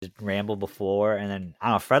ramble before, and then I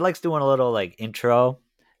don't know. Fred likes doing a little like intro,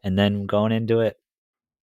 and then going into it.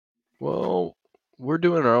 Well, we're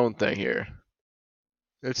doing our own thing here.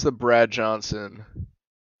 It's the Brad Johnson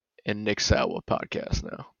and Nick Sawa podcast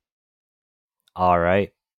now. All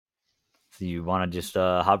right. So you want to just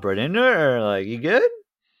hop right in there, or like you good?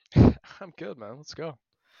 I'm good, man. Let's go.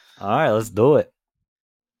 All right, let's do it.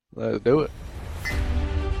 Let's do it.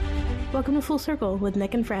 Welcome to Full Circle with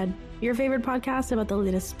Nick and Fred, your favorite podcast about the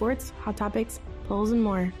latest sports, hot topics, polls, and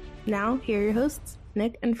more. Now, here are your hosts,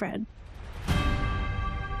 Nick and Fred.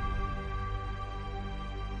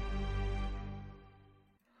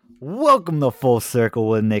 Welcome to Full Circle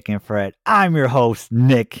with Nick and Fred. I'm your host,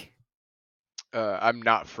 Nick. I'm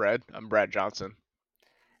not Fred. I'm Brad Johnson.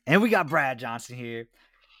 And we got Brad Johnson here.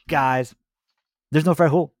 Guys, there's no Fred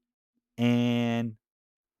Holt. And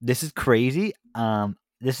this is crazy.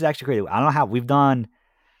 This is actually crazy. I don't know how we've done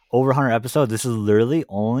over 100 episodes. This is literally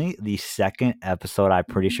only the second episode I'm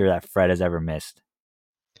pretty sure that Fred has ever missed.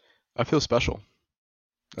 I feel special.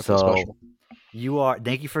 Thank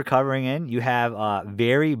you for covering in. You have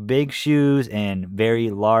very big shoes and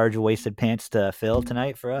very large waisted pants to fill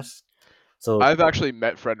tonight for us. So I've actually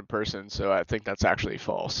met Fred in person, so I think that's actually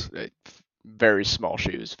false. Very small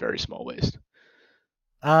shoes, very small waist.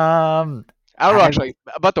 I don't know actually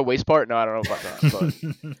about the waist part. No, I don't know about that. But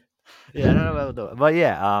yeah, I don't know about that. But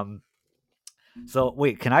yeah, so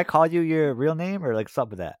wait, can I call you your real name or like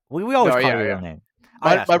something with that? We always call you your real name.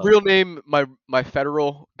 My real name, my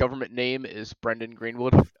federal government name is Brendan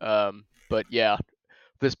Greenwood. But yeah,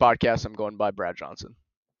 this podcast I'm going by Brad Johnson.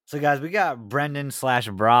 So guys, we got Brendan /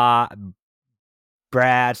 Brad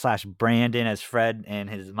 / Brandon, as Fred and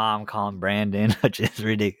his mom call him Brandon, which is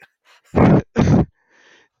ridiculous. Let's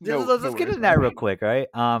get into that real quick, right?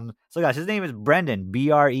 So guys, his name is Brendan,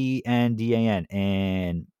 Brendan,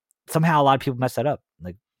 and somehow a lot of people mess that up.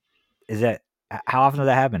 Like, how often does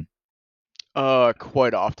that happen?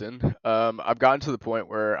 Quite often. I've gotten to the point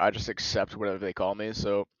where I just accept whatever they call me.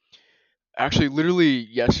 So actually, literally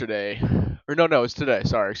yesterday, or no, it's today.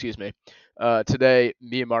 Sorry, excuse me. Today,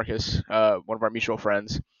 me and Marcus, one of our mutual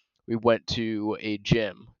friends, we went to a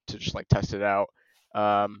gym to just like test it out.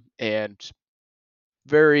 And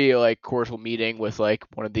very like cordial meeting with like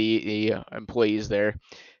one of the employees there,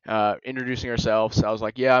 introducing ourselves. I was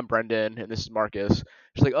like, "Yeah, I'm Brendan, and this is Marcus."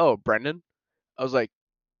 She's like, "Oh, Brendan." I was like,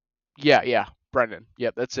 "Yeah, Brendan.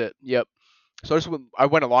 Yep, that's it. Yep." So I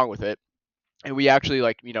went along with it. And we actually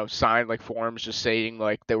like signed like forms just saying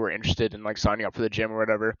like they were interested in like signing up for the gym or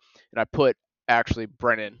whatever, and I put actually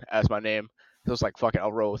Brennan as my name. So I was like, fuck it,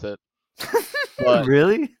 I'll roll with it. But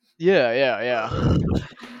really? Yeah.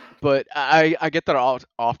 But I get that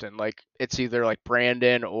often. Like it's either like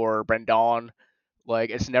Brandon or Brendan.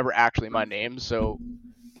 Like it's never actually my name, so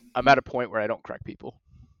I'm at a point where I don't correct people.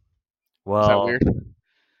 Well, is that weird?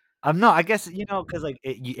 No, I guess because like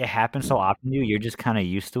it happens so often to you, you're just kind of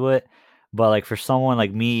used to it. But like for someone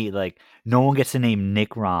like me, like no one gets the name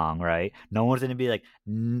Nick wrong, right? No one's gonna be like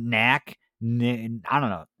Knack. I don't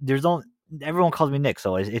know. Everyone calls me Nick,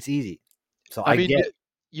 so it's easy. So I mean,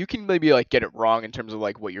 you can maybe like get it wrong in terms of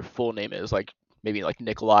like what your full name is, like maybe like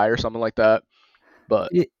Nikolai or something like that. But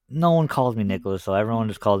no one calls me Nicholas, so everyone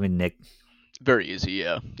just calls me Nick. Very easy,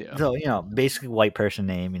 yeah. So basically white person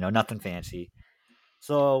name, nothing fancy.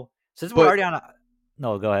 So since we're already on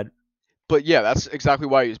no, go ahead. But yeah, that's exactly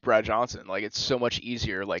why I use Brad Johnson. Like it's so much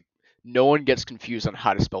easier. Like no one gets confused on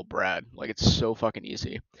how to spell Brad. Like it's so fucking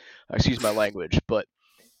easy. Excuse my language, but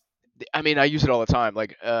I mean I use it all the time.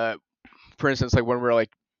 Like for instance, like when we're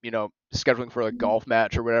like scheduling for like golf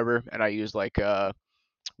match or whatever, and I use like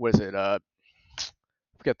what is it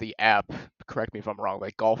forget the app. Correct me if I'm wrong.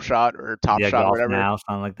 Like Golf Shot or Top Shot Golf or whatever. Now,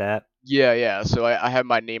 something like that. Yeah. So I have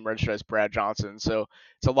my name registered as Brad Johnson. So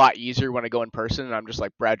it's a lot easier when I go in person and I'm just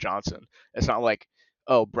like Brad Johnson. It's not like,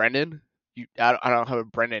 oh, Brendan. I don't have a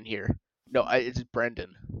Brendan here. No, it's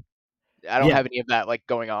Brendan. I don't have any of that like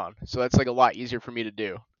going on. So that's like a lot easier for me to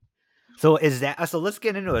do. So let's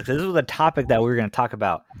get into it. So this was a topic that we were going to talk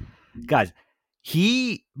about, guys.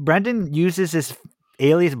 Brendan uses his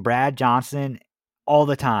alias Brad Johnson all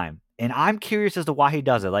the time, and I'm curious as to why he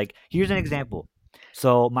does it. Like, here's an example.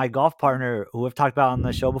 So my golf partner, who I've talked about on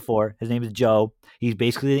the show before, his name is Joe. He's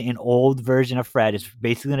basically an old version of Fred. It's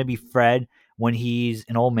basically going to be Fred when he's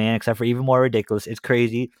an old man, except for even more ridiculous. It's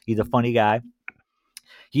crazy. He's a funny guy.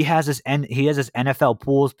 He has this NFL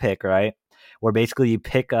pools pick, right? Where basically you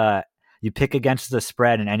pick against the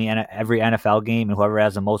spread in every NFL game, and whoever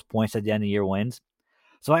has the most points at the end of the year wins.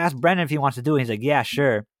 So I asked Brendan if he wants to do it. He's like, yeah,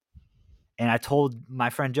 sure. And I told my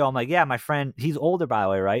friend Joe, I'm like, yeah, my friend, he's older, by the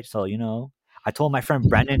way, right? So, I told my friend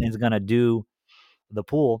Brendan is going to do the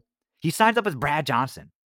pool. He signs up as Brad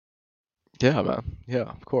Johnson. Yeah, man. Yeah,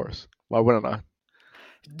 of course. Why wouldn't I?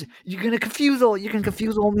 You're gonna confuse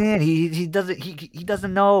old man. He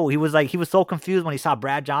doesn't know. He was so confused when he saw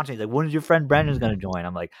Brad Johnson. He's like, when is your friend Brendan's gonna join?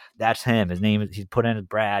 I'm like, that's him. His name is, he's put in as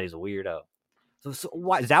Brad. He's a weirdo. So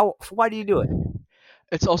why do you do it?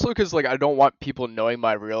 It's also because like I don't want people knowing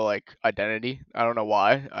my real like identity. I don't know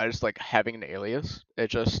why. I just like having an alias.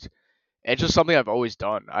 It's just something I've always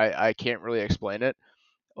done. I can't really explain it.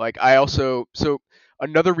 Like I also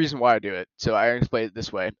another reason why I do it. So I explain it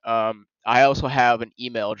this way. I also have an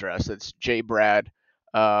email address that's jbrad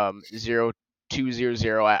 0200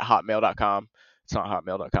 at hotmail.com. It's not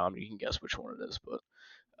hotmail.com. You can guess which one it is,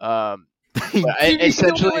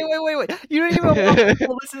 essentially Wait. You don't even want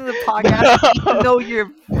people to listen to the podcast to know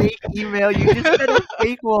your fake email. You just said a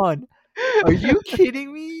fake one. Are you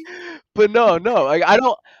kidding me? But no, like I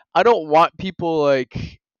don't want people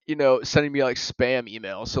like sending me like spam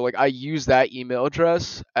emails. So like I use that email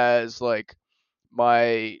address as like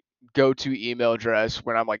my go-to email address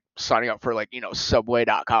when I'm like signing up for like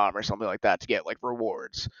subway.com or something like that to get like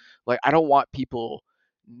rewards. Like I don't want people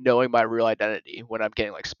knowing my real identity when I'm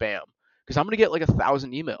getting like spam because I'm gonna get like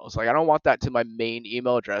 1,000 emails. Like I don't want that to my main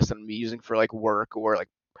email address that I'm using for like work or like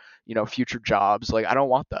future jobs. Like I don't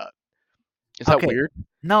want that. Is that weird?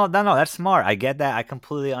 No, that's smart. I get that. I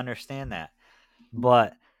completely understand that.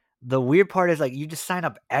 But the weird part is like you just sign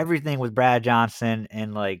up everything with Brad Johnson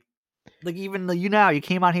and like even though you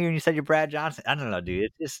came on here and you said you're Brad Johnson. I don't know,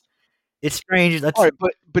 dude. It's strange. All right,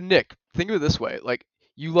 but Nick, think of it this way: like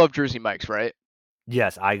you love Jersey Mike's, right?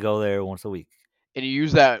 Yes, I go there once a week. And you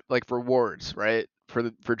use that like rewards, right?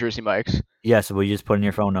 For Jersey Mike's. Yes, but you just put in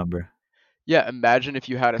your phone number. Yeah, imagine if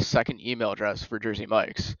you had a second email address for Jersey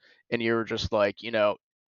Mike's and you were just like,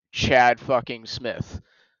 Chad fucking Smith.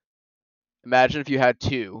 Imagine if you had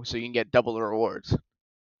two, so you can get double the rewards.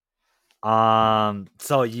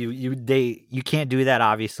 So you can't do that,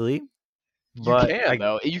 obviously. But you can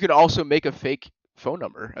though. You could also make a fake phone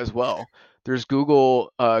number as well. There's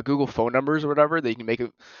Google phone numbers or whatever that you can make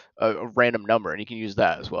a random number and you can use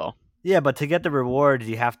that as well. Yeah, but to get the rewards,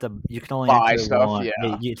 you can only buy enter stuff. one.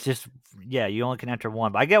 Yeah, It's just you only can enter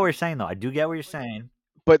one. But I get what you're saying, though. I do get what you're saying.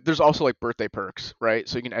 But there's also like birthday perks, right?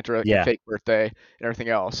 So you can enter like a fake birthday and everything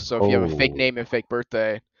else. So if you have a fake name and fake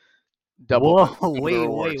birthday, double. Wait,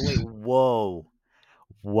 whoa.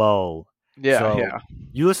 Yeah, so yeah.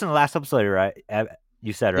 You listened to the last episode, right?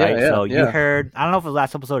 You said, right? Yeah, so you heard, I don't know if it was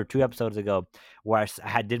last episode or 2 episodes ago, where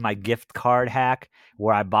I did my gift card hack,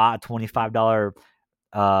 where I bought a $25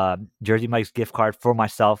 Jersey Mike's gift card for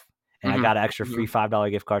myself, and I got an extra free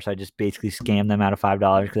 $5 gift card. So I just basically scammed them out of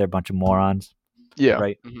 $5 because they're a bunch of morons. Yeah.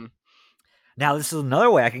 Right. Now this is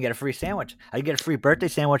another way I can get a free sandwich. I can get a free birthday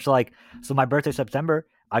sandwich. Like, so my birthday September,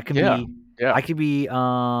 I could be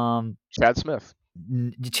Chad Smith.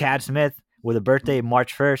 Chad Smith with a birthday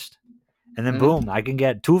March 1st, and then boom, I can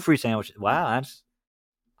get 2 free sandwiches. Wow, I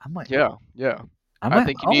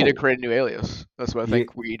think you need to create a new alias. That's what I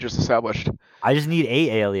think we just established. I just need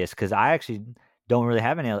a alias because I actually don't really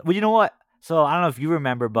have an alias. Well, you know what? So I don't know if you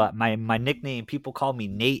remember, but my nickname, people called me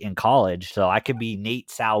Nate in college, so I could be Nate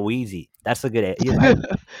Sal Weezy. That's a good.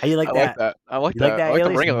 How you like that? I like that. I like the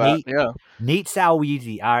ring of that. Yeah. Nate Sal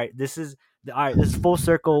Weezy. All right, this is full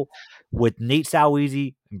circle with Nate Sal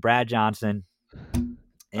Weezy and Brad Johnson.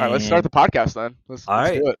 All right, let's start the podcast then. Let's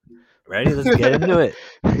do it. Ready? Let's get into it.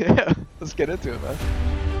 Yeah, let's get into it, man.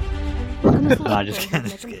 No, just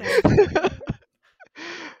kidding.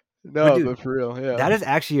 No, but for real, yeah. That is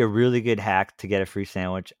actually a really good hack to get a free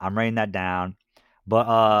sandwich. I'm writing that down.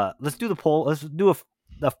 But let's do the poll. Let's do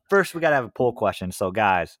the first. We gotta have a poll question. So,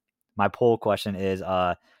 guys, my poll question is: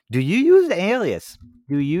 do you use an alias?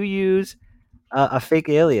 Do you use a fake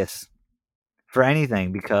alias for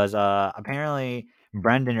anything? Because apparently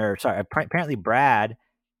apparently Brad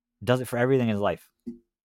does it for everything in his life.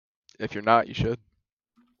 If you're not, you should.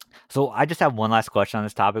 So I just have one last question on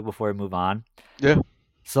this topic before we move on. Yeah.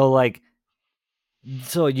 So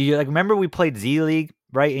you remember we played Z League,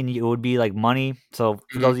 right? And it would be like money. So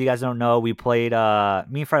for those of you guys who don't know, we played.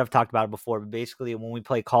 Me and Fred have talked about it before. But basically, when we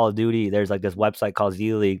play Call of Duty, there's like this website called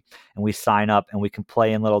Z League, and we sign up and we can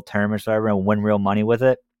play in little tournaments or whatever and win real money with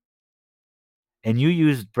it. And you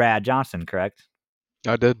used Brad Johnson, correct?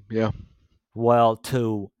 I did, yeah. Well,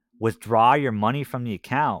 to withdraw your money from the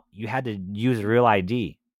account, you had to use a real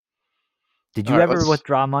ID. Did you ever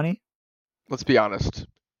withdraw money? Let's be honest.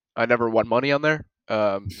 I never won money on there,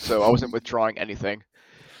 so I wasn't withdrawing anything.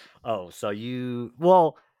 Oh, so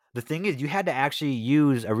well, the thing is, you had to actually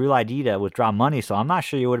use a real ID to withdraw money, so I'm not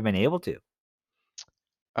sure you would have been able to.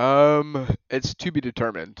 It's to be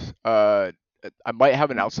determined. I might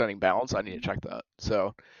have an outstanding balance. I need to check that.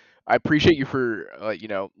 So I appreciate you for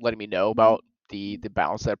letting me know about the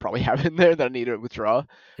balance that I probably have in there that I need to withdraw.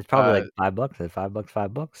 It's probably like $5. It's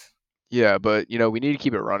 $5. Yeah, but we need to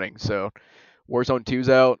keep it running. So Warzone 2's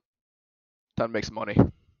out. Time to make some money.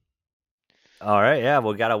 All right, yeah,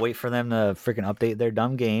 we gotta wait for them to freaking update their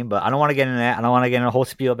dumb game, but I don't want to get into that. I don't want to get in a whole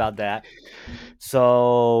spiel about that.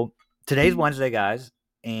 So today's Wednesday, guys,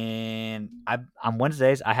 and on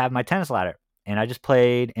Wednesdays I have my tennis ladder, and I just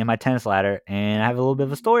played in my tennis ladder, and I have a little bit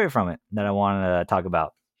of a story from it that I want to talk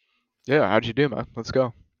about. Yeah, how'd you do, man? Let's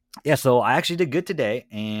go. Yeah, so I actually did good today,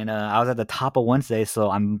 and I was at the top of Wednesday,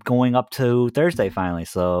 so I'm going up to Thursday finally.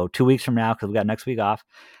 So 2 weeks from now, because we got next week off,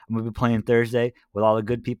 I'm going to be playing Thursday with all the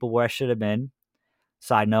good people where I should have been.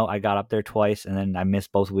 Side note, I got up there twice, and then I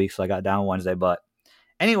missed both weeks, so I got down Wednesday. But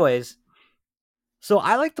anyways, so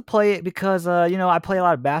I like to play it because, I play a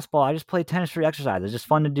lot of basketball. I just play tennis for exercise. It's just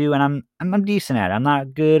fun to do, and I'm decent at it. I'm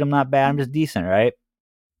not good. I'm not bad. I'm just decent, right?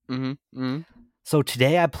 So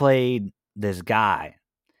today I played this guy.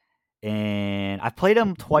 And I've played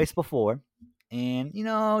him twice before, and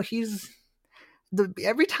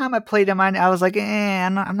every time I played him, I was like,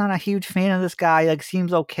 I'm not a huge fan of this guy. Like,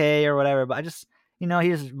 seems okay or whatever, but I just, he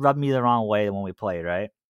just rubbed me the wrong way when we played, right?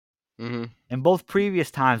 And both previous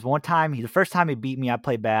times, the first time he beat me, I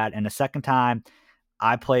played bad, and the second time,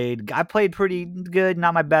 I played pretty good,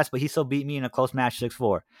 not my best, but he still beat me in a close match,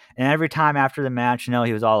 6-4. And every time after the match, he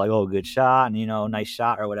was all like, "Oh, good shot," and nice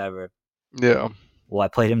shot or whatever. Yeah. Well, I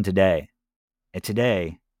played him today, and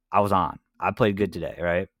today I was on. I played good today,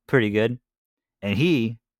 right? Pretty good. And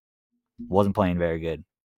he wasn't playing very good.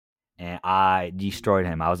 And I destroyed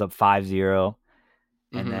him. I was up 5-0.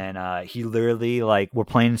 And then he literally, we're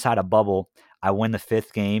playing inside a bubble. I win the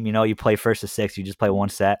 5th game. You play first to 6. You just play one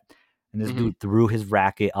set. And this dude threw his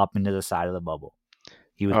racket up into the side of the bubble.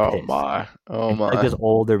 He was pissed. Oh, my. Like this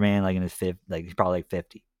older man, in his 50s, he's probably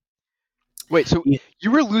 50. Wait, so you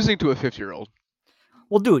were losing to a 50-year-old?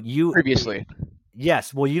 Well, dude, previously.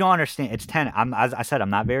 Yes. Well, you don't understand. It's 10. As I said, I'm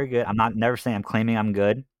not very good. I'm not never saying I'm claiming I'm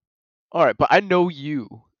good. All right, but I know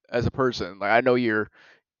you as a person. Like, I know you're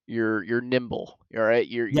nimble. All right,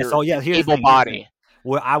 you're able body.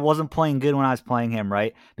 Where I wasn't playing good when I was playing him,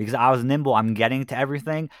 right? Because I was nimble. I'm getting to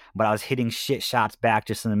everything, but I was hitting shit shots back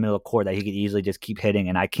just in the middle of court that he could easily just keep hitting,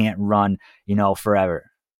 and I can't run,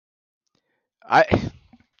 forever.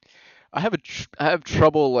 I have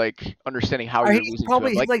trouble understanding how you're losing to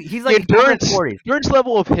him. He's like endurance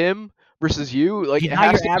level of him versus you. Like, he's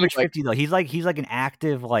not your average 50 though. He's like an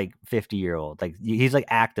active 50-year-old. Like, he's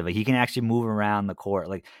active. Like, he can actually move around the court.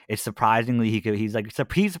 Like, it's surprisingly he's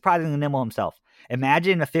surprisingly nimble himself.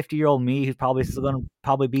 Imagine a 50-year-old me who's probably still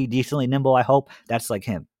gonna be decently nimble. I hope that's like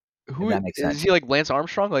him. Who that makes sense. Is he like Lance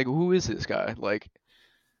Armstrong? Like, who is this guy? Like,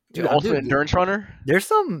 dude, ultimate endurance runner. There's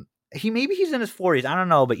some. Maybe he's in his 40s. I don't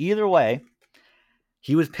know, but either way,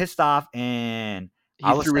 he was pissed off and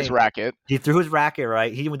he threw his racket. He threw his racket,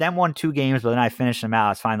 right? He then won 2 games, but then I finished him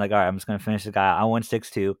out. It's fine. Like, all right, I'm just gonna finish the guy. I won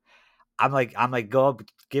 6-2. I'm like, go up,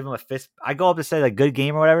 give him a fist. I go up to say good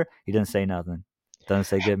game or whatever. He doesn't say nothing. Doesn't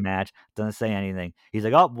say good match. Doesn't say anything. He's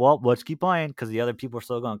like, oh well, let's keep playing because the other people are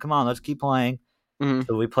still going. Come on, let's keep playing.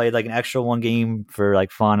 So we played an extra 1 game for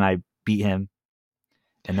fun. I beat him.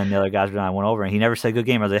 And then the other guys I went over, and he never said good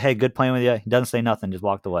game. I was like, hey, good playing with you. He doesn't say nothing, just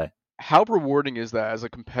walked away. How rewarding is that as a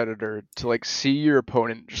competitor to see your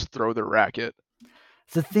opponent just throw their racket?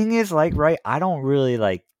 The thing is, right, I don't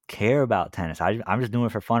really care about tennis. I'm just doing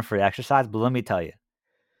it for fun, for the exercise. But let me tell you.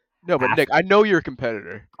 No, but Nick, I know you're a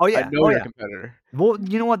competitor. Oh yeah, I know you're a competitor. Well,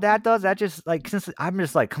 you know what that does? That just since I'm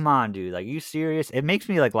just come on, dude. You serious? It makes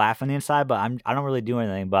me laugh on the inside, but I don't really do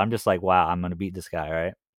anything. But I'm just wow, I'm gonna beat this guy,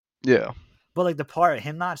 right? Yeah. But the part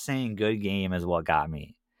him not saying good game is what got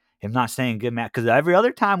me. Him not saying good match, because every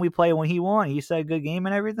other time we play when he won, he said good game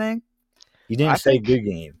and everything. He didn't say good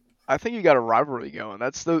game. I think you got a rivalry going.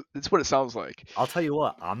 That's what it sounds like. I'll tell you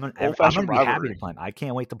what. I'm gonna be happy to play him. I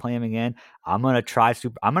can't wait to play him again. I'm gonna try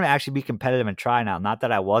I'm gonna actually be competitive and try now. Not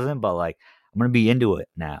that I wasn't, but I'm gonna be into it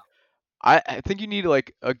now. I think you need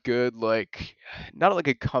a good not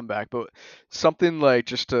a comeback, but something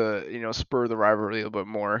just to spur the rivalry a little bit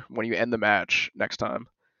more when you end the match next time.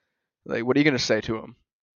 What are you gonna say to him?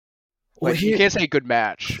 You can't say good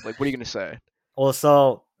match. What are you gonna say? Well,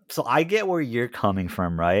 so I get where you're coming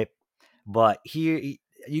from, right? But here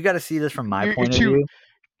you got to see this from my point of view.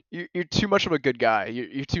 You're too much of a good guy.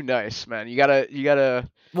 You're too nice, man. You gotta.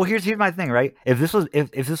 Well, here's my thing, right? If this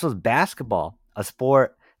was basketball, a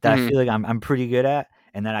sport that I feel like I'm pretty good at,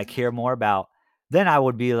 and that I care more about then I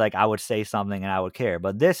would be like, I would say something and I would care.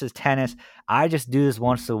 But this is tennis. I just do this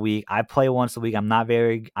once a week. I play once a week. I'm not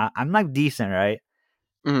I'm like decent, right?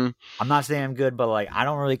 Mm-hmm. I'm not saying I'm good, but like I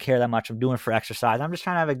don't really care that much. I'm doing it for exercise. I'm just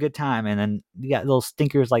trying to have a good time. And then you got little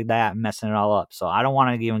stinkers like that messing it all up. So I don't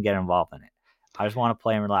want to even get involved in it. I just want to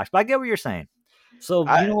play and relax. But I get what you're saying. So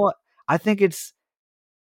you know what? I think you just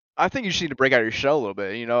need to break out of your shell a little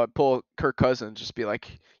bit. Pull Kirk Cousins, just be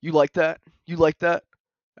like, "You like that? You like that?"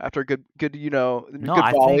 After a good, good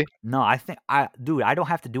volley. Dude, I don't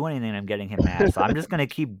have to do anything and I'm getting him mad. So I'm just gonna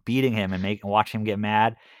keep beating him and watch him get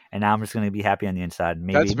mad, and now I'm just gonna be happy on the inside.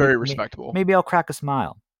 Maybe That's very respectable. Maybe I'll crack a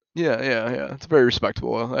smile. Yeah. It's very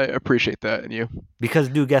respectable. I appreciate that in you. Because,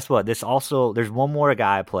 dude, guess what? There's one more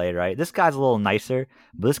guy I played, right? This guy's a little nicer,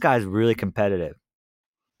 but this guy's really competitive.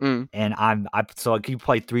 Mm. And so you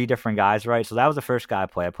play 3 different guys, right? So that was the first guy I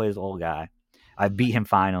played. I played this old guy. I beat him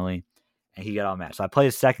finally, and he got all mad. So I played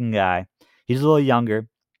the second guy. He's a little younger.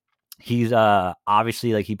 He's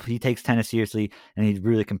obviously like he takes tennis seriously, and he's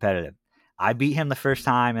really competitive. I beat him the first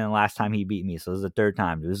time, and the last time he beat me. So this is the third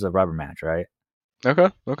time. This is a rubber match, right? Okay.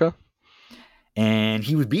 And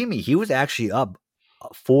he was beating me. He was actually up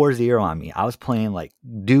 4-0 on me. I was playing like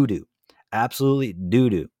doo-doo. Absolutely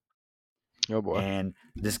doo-doo. Oh, boy. And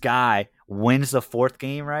this guy wins the 4th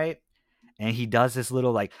game, right? And he does this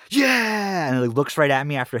little like, yeah! And he looks right at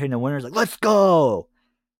me after hitting the winner. He's like, let's go!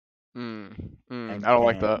 I don't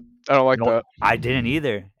like that. I don't like that. I didn't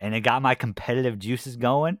either. And it got my competitive juices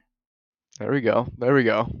going. There we go.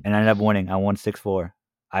 And I ended up winning. I won 6-4.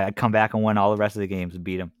 I come back and won all the rest of the games and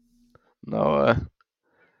beat him. No.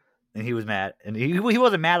 And he was mad. And he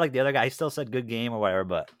wasn't mad like the other guy. He still said good game or whatever,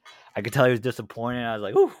 but I could tell he was disappointed. I was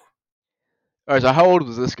like, ooh. All right, so how old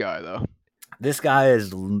was this guy, though? This guy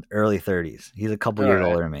is early 30s. He's a couple years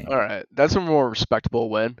older than me. All right. That's a more respectable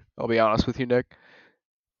win, I'll be honest with you, Nick.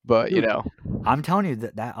 But, dude, I'm telling you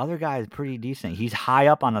that other guy is pretty decent. He's high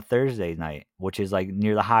up on a Thursday night, which is like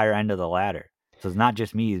near the higher end of the ladder. So it's not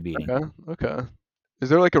just me he's beating. Okay. Is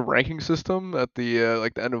there like a ranking system at the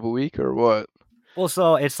like the end of a week or what? Well,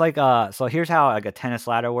 so it's like so here's how like a tennis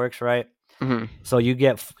ladder works, right? Mm-hmm. So you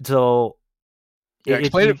get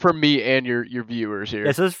explain it for me and your viewers here.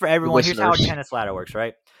 Yeah, so this is for everyone. Here's how a tennis ladder works,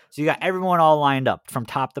 right? So you got everyone all lined up from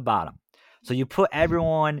top to bottom. So you put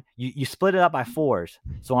everyone, you split it up by 4s.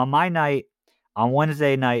 So on my night, on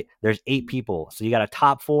Wednesday night, there's 8 people. So you got a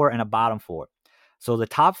top 4 and a bottom 4. So the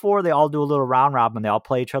top 4, they all do a little round robin. They all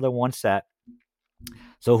play each other one set.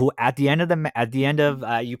 So at the end of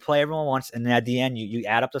you play everyone once, and then at the end you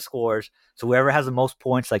add up the scores. So whoever has the most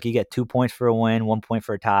points, like you get 2 points for a win, 1 point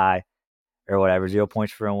for a tie, or whatever, 0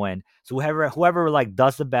 points for a win. So whoever like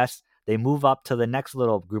does the best, they move up to the next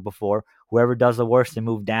little group of 4. Whoever does the worst, they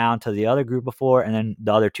move down to the other group of 4, and then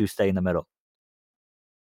the other 2 stay in the middle.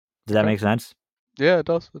 Does that make sense? Yeah, it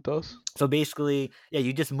does. So basically, yeah,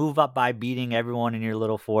 you just move up by beating everyone in your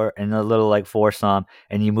little 4 in the little like foursome,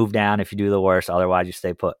 and you move down if you do the worst. Otherwise, you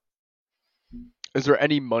stay put. Is there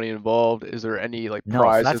any money involved? Is there any like No,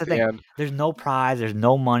 prize so that's at the the thing. end? There's no prize. There's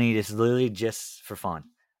no money. This is literally just for fun.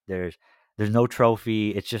 There's no trophy.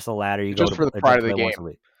 It's just a ladder. You just go for the pride of the game.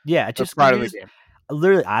 Yeah, it's just pride of the game.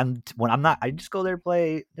 Literally, I just go there to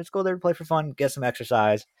play. Just go there to play for fun, get some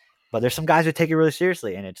exercise. But there's some guys who take it really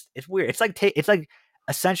seriously, and it's weird. It's like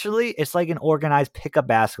essentially it's like an organized pickup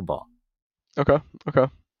basketball. Okay.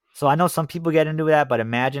 So I know some people get into that, but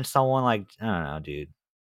imagine someone like, I don't know, dude.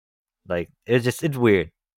 Like it's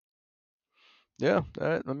weird. Yeah,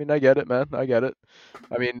 I mean, I get it, man. I get it.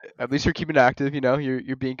 I mean, at least you're keeping active.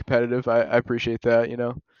 You're being competitive. I appreciate that.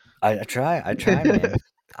 I try, man.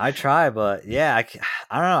 I try, but yeah,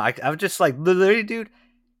 I don't know. I was just like, literally, dude.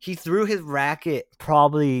 He threw his racket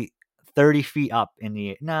probably 30 feet up in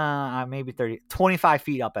the maybe 25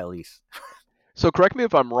 feet up at least. So correct me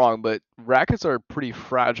if I'm wrong, but rackets are pretty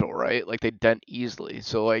fragile, right? Like they dent easily.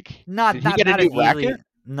 So like, did he get a new racket?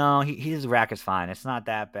 No, his racket's fine. It's not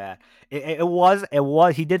that bad. It was.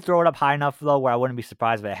 He did throw it up high enough though, where I wouldn't be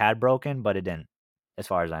surprised if it had broken, but it didn't, as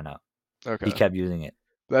far as I know. Okay. He kept using it.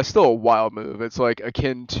 That's still a wild move. It's like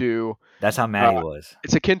akin to. That's how mad he was.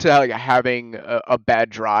 It's akin to like having a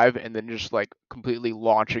bad drive and then just like completely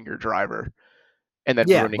launching your driver, and then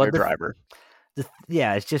ruining your driver.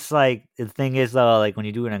 It's just like the thing is though, like when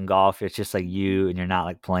you do it in golf, it's just like you and you're not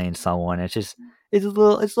like playing someone. It's a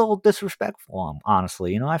little disrespectful.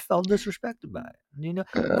 Honestly, I felt disrespected by it.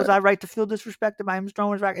 Was I right to feel disrespected by him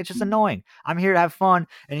throwing his racket? It's just annoying. I'm here to have fun,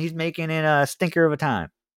 and he's making it a stinker of a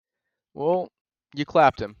time. Well, you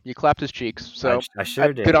clapped him. You clapped his cheeks. So I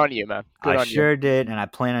sure did. Good on you, man. I sure did, and I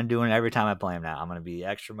plan on doing it every time I play him now. I'm gonna be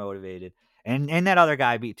extra motivated. And that other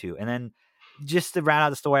guy beat too. And then just to round out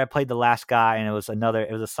the story, I played the last guy, and it was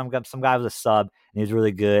some guy was a sub, and he was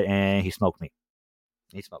really good, and he smoked me.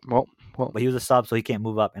 Well, But he was a sub, so he can't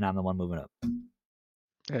move up, and I'm the one moving up.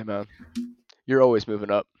 hey man, you're always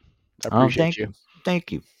moving up. I appreciate you.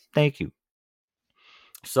 Thank you.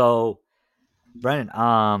 So,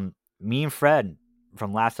 Brendan, me and Fred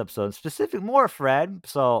from last episode, more Fred.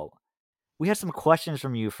 So, we had some questions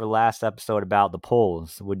from you for last episode about the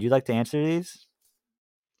polls. Would you like to answer these?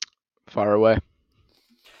 Fire away.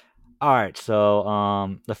 All right.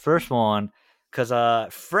 So, the first one, because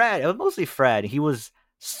Fred, it was mostly Fred. He was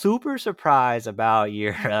super surprised about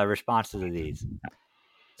your responses to these.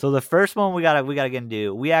 So the first one we gotta get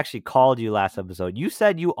into. We actually called you last episode. You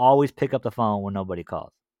said you always pick up the phone when nobody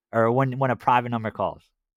calls, or when a private number calls.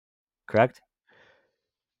 Correct?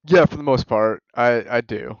 Yeah, for the most part, I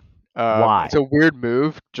do. Why? It's a weird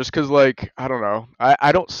move, just because like I don't know.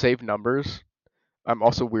 I don't save numbers. I'm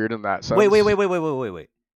also weird in that sense. Wait.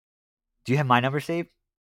 Do you have my number saved?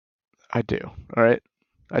 I do. All right,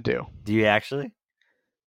 I do. Do you actually?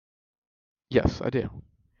 Yes, I do.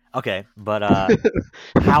 Okay, but Why are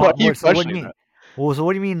you so what do you questioning mean? that? Well, so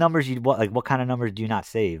what do you mean numbers? What kind of numbers do you not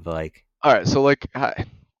save? Like, All right, so like I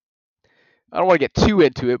don't want to get too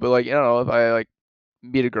into it, but like you know, if I like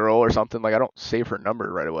meet a girl or something, like I don't save her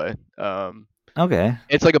number right away. okay,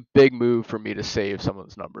 It's like a big move for me to save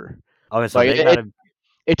someone's number. so Like they gotta.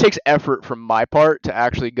 it takes effort from my part to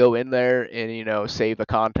actually go in there and save the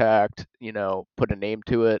contact, put a name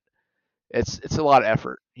to it. It's a lot of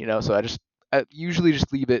effort, so I usually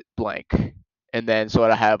just leave it blank, and then so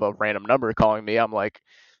I have a random number calling me. I'm like,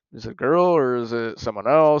 is it a girl or is it someone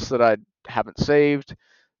else that I haven't saved?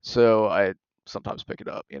 So I sometimes pick it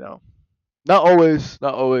up. Not always,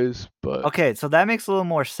 but Okay, so that makes a little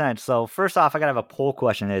more sense. So first off, I gotta have a poll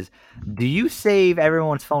question: Is do you save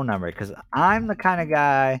everyone's phone number? Because I'm the kind of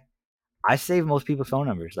guy I save most people's phone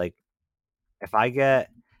numbers. Like if I get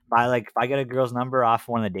a girl's number off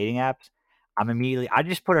one of the dating apps, I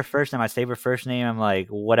just put her first name. I save her first name. I'm like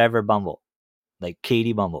whatever Bumble, like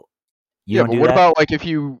Katie Bumble. You yeah. don't But do what that? about like if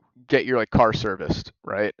you get your like car serviced,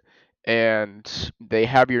 right? And they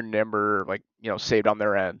have your number like saved on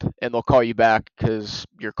their end, and they'll call you back because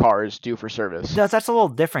your car is due for service. That's a little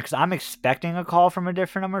different because I'm expecting a call from a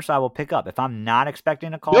different number, so I will pick up. If I'm not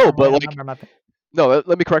expecting a call No, from but a like number, I'm not. no.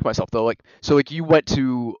 Let me correct myself though. Like so, like you went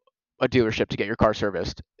to a dealership to get your car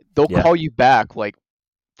serviced. They'll Yeah. call you back like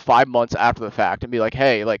 5 months after the fact and be like,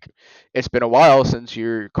 hey, like it's been a while since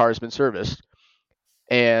your car's been serviced,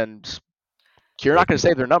 and you're not going to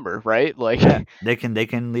save their number, right? Like, Yeah, they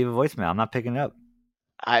can leave a voicemail. I'm not picking it up.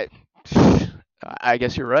 I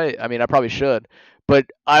guess you're right. I mean, I probably should, but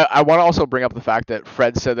I want to also bring up the fact that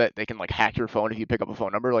Fred said that they can like hack your phone if you pick up a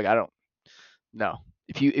phone number. Like, I don't know.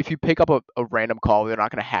 If you pick up a random call, they're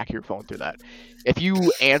not going to hack your phone through that. If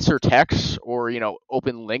you answer texts or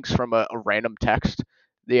open links from a random text,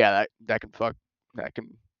 yeah, that can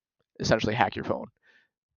essentially hack your phone.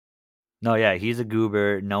 No, yeah, he's a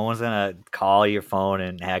goober. No one's gonna call your phone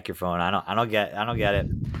and hack your phone. I don't get it.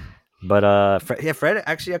 But Fred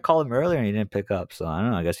actually I called him earlier and he didn't pick up. So I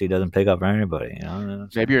don't know. I guess he doesn't pick up for anybody.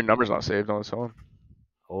 Maybe your number's not saved on his phone.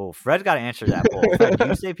 Oh, Fred's got to answer that poll. Fred, do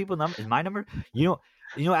you save people's number? Is my number?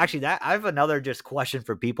 Actually, that I have another just question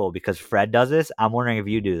for people because Fred does this. I'm wondering if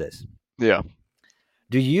you do this. Yeah.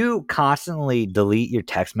 Do you constantly delete your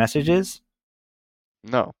text messages?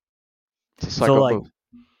 No. It's a psycho move.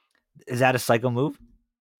 Is that a psycho move?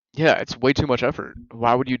 Yeah, it's way too much effort.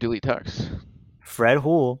 Why would you delete text? Fred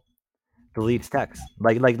Hool deletes text.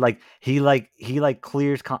 He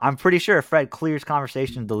clears. I'm pretty sure Fred clears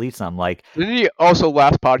conversation, deletes them. Like, didn't he also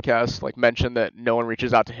last podcast like mention that no one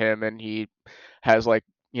reaches out to him and he has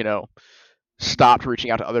stopped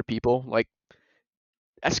reaching out to other people? Like,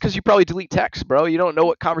 that's because you probably delete text, bro. You don't know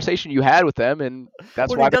what conversation you had with them, and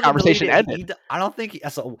that's why the conversation ended. I don't think.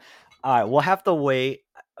 So, all right, we'll have to wait.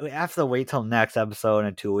 We have to wait till next episode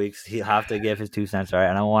in 2 weeks. He'll have to give his 2 cents, right?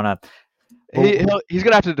 I don't want to. He's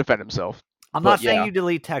gonna have to defend himself. I'm not saying you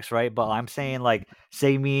delete text, right? But I'm saying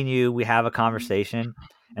say me and you, we have a conversation,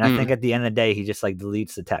 and I think at the end of the day, he just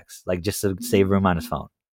deletes the text, just to save room on his phone.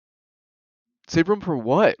 Save room for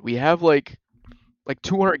what? We have like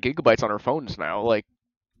 200 gigabytes on our phones now. Like,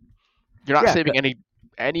 you're not saving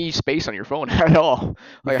any space on your phone at all.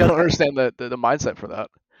 Like, I don't understand the mindset for that.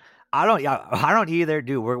 I don't either,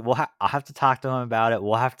 dude. I'll have to talk to him about it.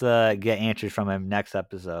 We'll have to get answers from him next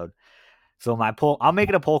episode. So I'll make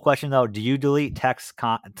it a poll question though. Do you delete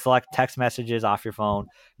select text messages off your phone?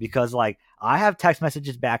 Because I have text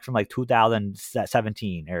messages back from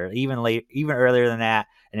 2017 or even earlier than that,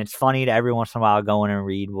 and it's funny to every once in a while go in and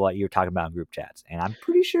read what you're talking about in group chats. And I'm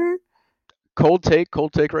pretty sure Cold take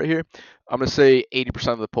right here. I'm gonna say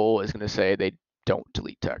 80% of the poll is gonna say they don't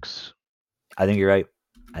delete texts. I think you're right.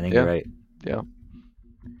 I think Yeah. you're right. Yeah.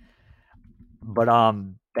 But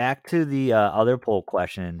back to the other poll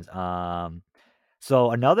questions.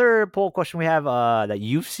 So another poll question we have that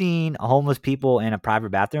you've seen homeless people in a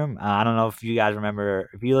private bathroom. I don't know if you guys remember.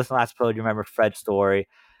 If you listen to the last episode, you remember Fred's story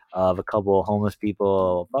of a couple of homeless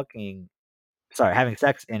people having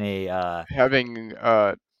sex in a Having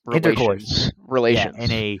intercourse. relations. Yeah,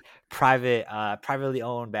 in a privately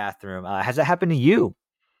owned bathroom. Has that happened to you?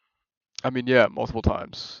 I mean, yeah, multiple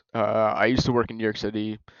times. I used to work in New York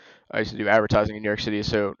City. I used to do advertising in New York City,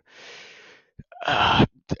 so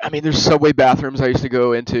I mean, there's subway bathrooms I used to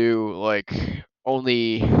go into like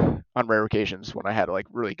only on rare occasions when I had to like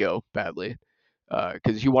really go badly,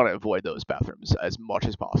 because you want to avoid those bathrooms as much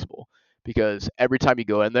as possible. Because every time you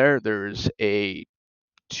go in there, there's a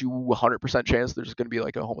 200% chance there's going to be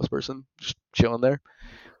like a homeless person just chilling there.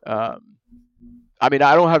 Um, I mean,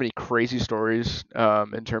 I don't have any crazy stories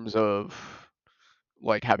in terms of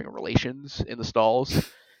like having relations in the stalls,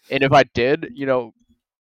 and if I did, if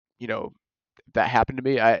that happened to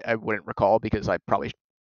me, I wouldn't recall because I probably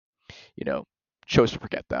chose to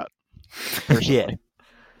forget that Yeah. personally.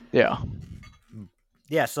 Yeah.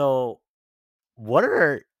 Yeah. So what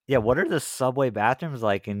are the subway bathrooms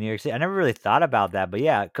like in New York City? I never really thought about that, but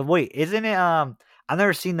yeah. Wait, isn't it? I've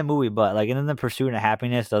never seen the movie, but like in The Pursuit of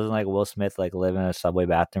Happiness, doesn't like Will Smith like live in a subway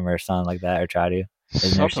bathroom or something like that, or try to?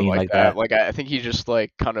 Isn't there a Something scene like like that. that? Like I think he just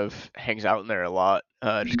like kind of hangs out in there a lot,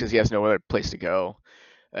 just because he has no other place to go.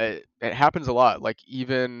 It happens a lot. Like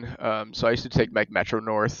even so, I used to take like Metro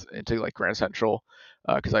North into like Grand Central,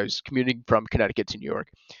 because I was commuting from Connecticut to New York,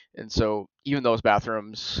 and so even those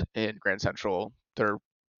bathrooms in Grand Central, they're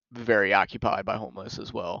very occupied by homeless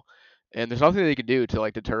as well. And there's nothing they can do to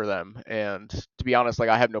like deter them. And to be honest, like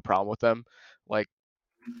I have no problem with them. Like,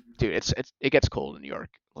 dude, it gets cold in New York.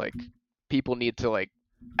 Like people need to like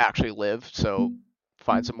actually live. So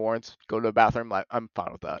find some warrants, go to the bathroom. I'm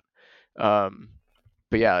fine with that. Um,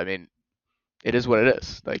 but yeah, I mean, it is what it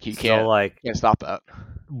is. Like you So like, can't stop that.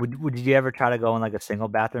 would you ever try to go in like a single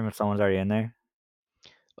bathroom if someone's already in there?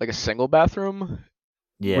 Like a single bathroom? What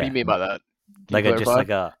do you Yeah. mean by that? Can you Like a just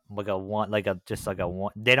clarify? like a one like a just like a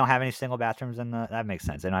one. They don't have any single bathrooms in the. That makes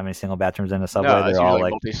sense. They don't have any single bathrooms in the subway. No, it's They're usually all like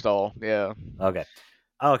like multi-stall. Yeah. okay.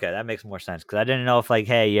 Okay, that makes more sense because I didn't know if like,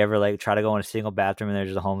 hey, you ever like try to go in a single bathroom and there's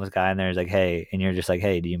just a homeless guy in there. He's like, hey, and you're just like,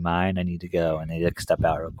 hey, do you mind? I need to go, and they like step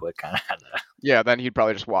out real quick, kind of. Yeah, then he'd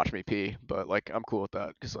probably just watch me pee, but like I'm cool with that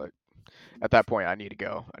because like at that point I need to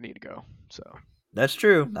go. I need to go. So That's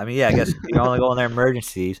true. I mean, yeah, I guess you only go in their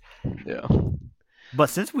emergencies. yeah. But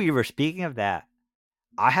since we were speaking of that,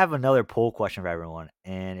 I have another poll question for everyone,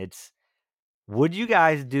 and it's: would you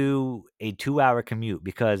guys do a 2-hour commute?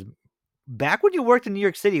 Because back when you worked in New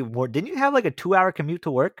York City, didn't you have like a 2-hour commute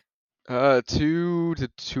to work? 2 to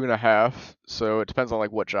 2.5. So it depends on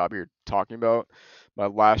like what job you're talking about. My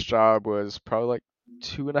last job was probably like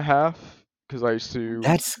 2.5 because I used to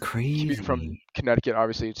That's commute from crazy. Connecticut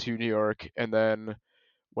obviously to New York, and then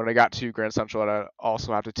when I got to Grand Central, I'd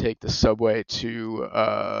also have to take the subway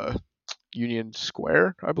to Union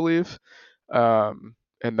Square, I believe. And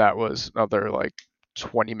that was another like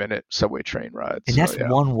 20-minute subway train ride. And So that's yeah,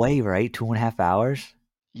 one way, right? 2.5 hours.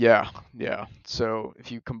 yeah. So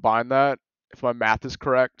if you combine that, if my math is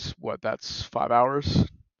correct, that's 5 hours?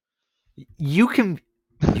 You can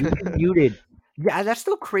you commuted. Yeah, that's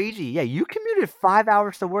still crazy. Yeah, you commuted 5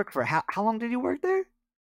 hours to work for how long did you work there?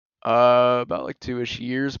 About like 2-ish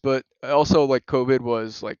years, but also like COVID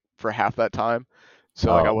was like for half that time,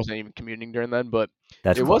 so like I Oh, wasn't even commuting during then. But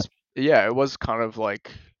that's it fun. was, yeah, it was kind of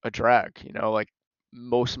like a drag, like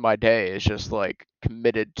most of my day is just like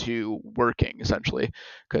committed to working essentially,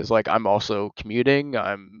 because like I'm also commuting,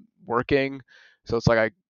 I'm working, so it's like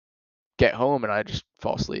I get home and I just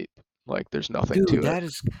fall asleep. Like there's nothing Dude, to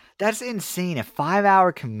it. that's insane. A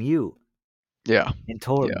 5-hour commute Yeah, in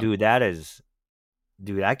total. yeah,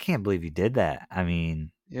 Dude, I can't believe you did that. I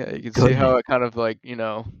mean, yeah. You can see how goodness. it kind of like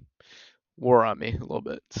wore on me a little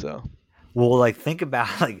bit. So. Well, like think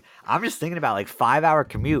about like I'm just thinking about like 5-hour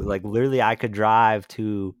commute. Like literally I could drive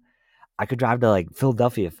to like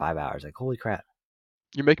Philadelphia 5 hours. Like holy crap.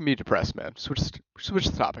 You're making me depressed, man. Switch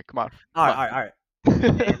the topic. Come on. All right, Come all right, all right.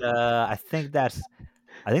 on. And I think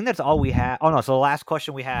that's all we had. Oh no, so the last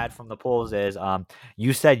question we had from the polls is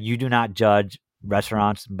you said you do not judge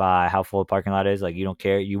restaurants by how full the parking lot is. Like you don't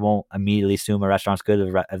care. You won't immediately assume a restaurant's good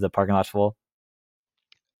if the parking lot's full.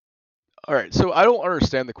 All right. So I don't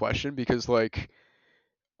understand the question because like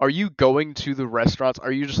are you going to the restaurants?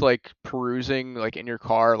 Are you just like perusing like in your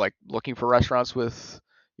car like looking for restaurants with,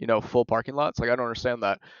 full parking lots. Like I don't understand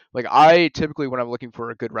that. Like I typically when I'm looking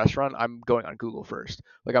for a good restaurant, I'm going on Google first.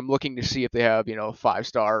 Like I'm looking to see if they have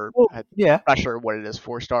 5-star. Well, I'm yeah. not sure what it is,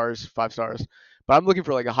 4 stars, 5 stars, but I'm looking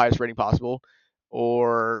for like the highest rating possible.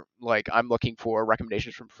 Or like I'm looking for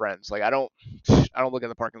recommendations from friends. Like I don't look in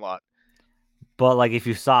the parking lot. But like, if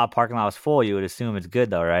you saw a parking lot was full, you would assume it's good,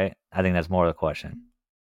 though, right? I think that's more of the question.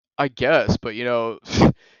 I guess, but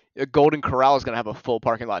a Golden Corral is gonna have a full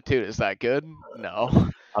parking lot too. Is that good? No.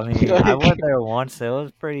 I mean, I went there once. It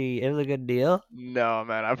was a good deal. No,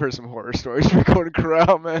 man. I've heard some horror stories from Golden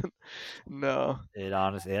Corral, man. No.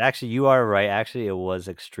 You are right. Actually, it was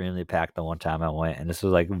extremely packed the one time I went, and this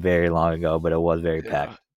was like very long ago, but it was very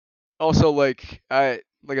packed. Also, like I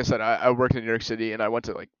said, I worked in New York City, and I went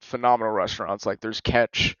to like phenomenal restaurants. Like there's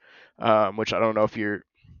Catch, which I don't know if your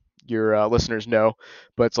listeners know,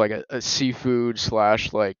 but it's like a seafood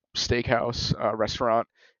slash like steakhouse restaurant.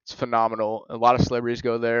 It's phenomenal. A lot of celebrities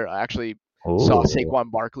go there. I actually saw Saquon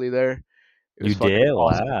Barkley there. It was You fucking did?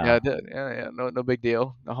 awesome. Wow. Yeah, I did. Yeah. No big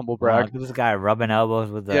deal. No humble Wow, brag. look at this guy rubbing elbows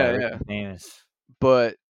with the Yeah. famous.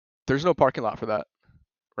 But there's no parking lot for that,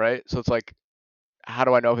 right? So it's like, how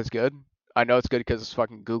do I know if it's good? I know it's good because it's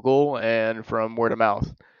fucking Google and from word of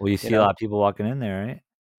mouth. Well, you see a lot of people walking in there, right?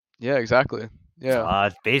 Yeah, exactly. Yeah. So,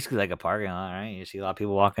 it's basically like a parking lot, right? You see a lot of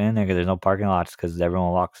people walking in there because there's no parking lots because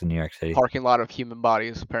everyone walks in New York City. Parking lot of human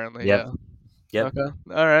bodies, apparently. Yep. Yeah. Yep. Okay.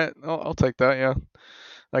 All right. I'll take that. Yeah.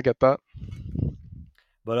 I get that.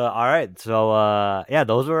 But all right. So yeah,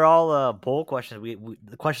 those were all poll questions.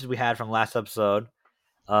 The questions we had from last episode.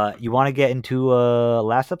 You want to get into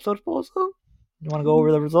last episode's polls though? You want to go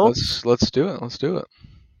over the results? Let's do it. Let's do it.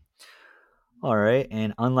 All right.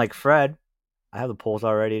 And unlike Fred, I have the polls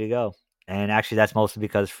all ready to go. And actually, that's mostly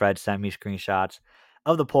because Fred sent me screenshots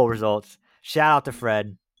of the poll results. Shout out to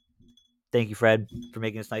Fred. Thank you, Fred, for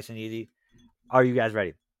making this nice and easy. Are you guys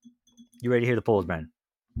ready? You ready to hear the polls, Brandon?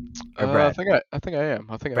 Or Brad? I think I am.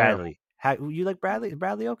 Bradley. You like Bradley? Is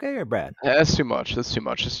Bradley okay or Brad? That's too much. Just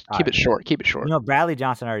keep it short. Keep it short. Bradley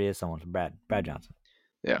Johnson already is someone. Brad Johnson.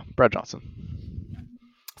 Yeah, Brad Johnson.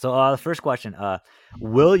 So the first question: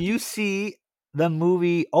 will you see the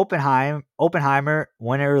movie Oppenheimer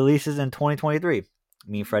when it releases in 2023?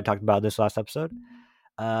 Me and Fred talked about this last episode.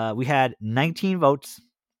 We had 19 votes.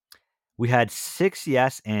 We had 6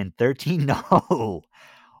 yes and 13 no.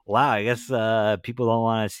 Wow, I guess people don't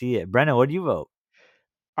want to see it. Brendan, what do you vote?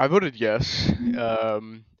 I voted yes.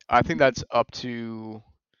 I think that's up to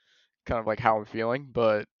kind of like how I'm feeling,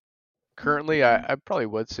 but currently I probably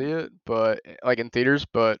would see it, but like in theaters,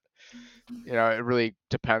 but it really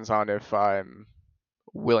depends on if I'm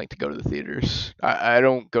willing to go to the theaters. I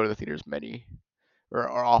don't go to the theaters many or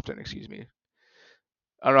often, excuse me.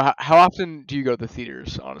 I don't know how often do you go to the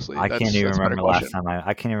theaters, honestly? I can't even remember the last time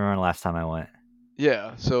I can't even remember the last time I went.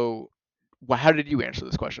 Yeah, so how did you answer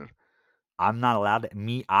this question? I'm not allowed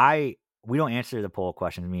to. We don't answer the poll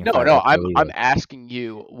questions. No, I'm asking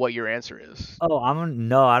you what your answer is. Oh, I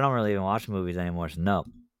don't really even watch movies anymore. So no.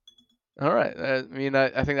 All right. I mean,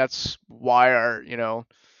 I think that's why our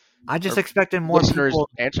I just expected more listeners people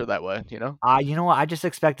answer that way. You know what? I just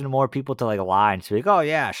expected more people to like lie and speak. Oh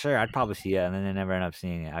yeah, sure, I'd probably see it, and then they never end up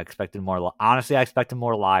seeing it. I expected more. Honestly, I expected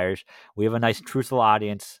more liars. We have a nice, truthful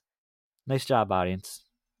audience. Nice job, audience.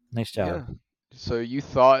 Nice job. Yeah. So you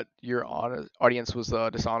thought your audience was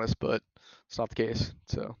dishonest, but it's not the case.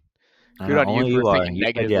 So good on you for thinking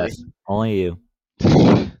negatively. Yes, only you.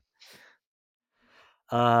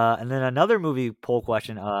 And then another movie poll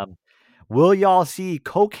question. Will y'all see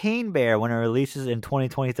Cocaine Bear when it releases in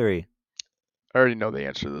 2023? I already know the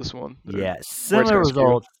answer to this one. Yeah, similar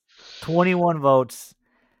results. 21 votes,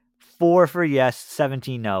 4 for yes,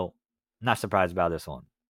 17 no. Not surprised about this one.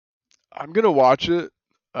 I'm gonna watch it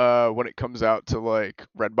when it comes out to like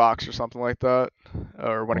Redbox or something like that,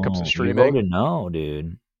 or when it comes to streaming. You voted no,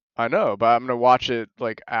 dude. I know, but I'm gonna watch it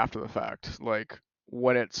like after the fact, like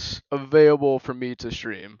when it's available for me to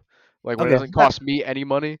stream, like when it doesn't cost me any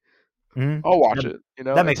money. I'll watch it.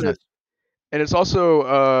 That makes sense. And it's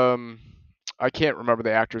also I can't remember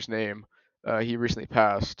the actor's name. He recently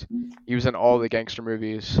passed. He was in all the gangster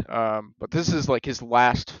movies. But this is like his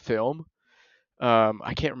last film.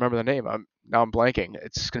 I can't remember the name. I'm blanking.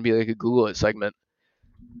 It's gonna be like a Google it segment.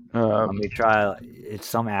 Let me try. It's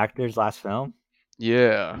some actor's last film.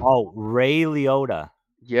 Yeah. Oh, Ray Liotta.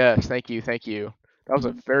 Yes, thank you. That was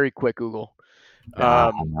a very quick Google.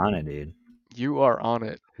 I'm on it, dude. You are on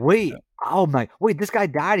it. Wait, this guy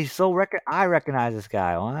died. He's so I recognize this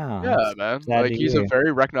guy. Wow. Yeah, man. Like he's a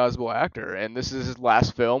very recognizable actor, and this is his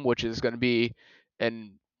last film, which is going to be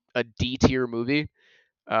a D tier movie.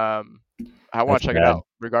 I want to check it out.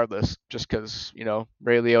 regardless, just because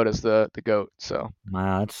Ray Liotta's the goat. So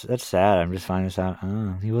Wow, that's sad. I'm just finding this out.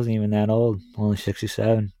 Oh, he wasn't even that old. Only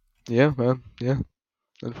 67. yeah, man, yeah,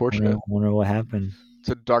 unfortunate. Wonder what happened. It's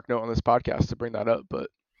a dark note on this podcast to bring that up, but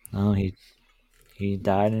Oh, he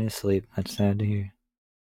died in his sleep. That's sad to hear.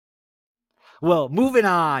 Well, moving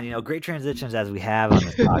on. Great transitions as we have on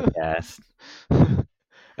this podcast.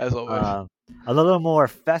 as always. A little more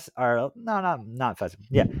or no, not festive.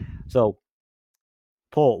 Yeah. So,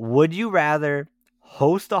 Paul, would you rather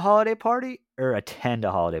host a holiday party or attend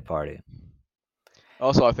a holiday party?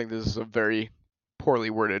 Also, I think this is a very poorly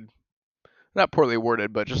worded, not poorly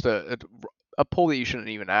worded, but just a poll that you shouldn't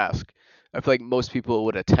even ask. I feel like most people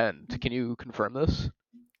would attend. Can you confirm this?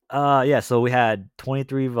 Yeah. So we had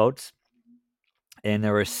 23 votes, and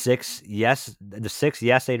there were 6 yes. The 6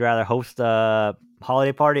 yes, they'd rather host a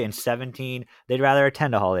holiday party, and 17 they'd rather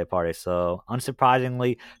attend a holiday party. So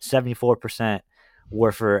unsurprisingly, 74%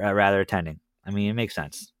 were for rather attending. I mean, it makes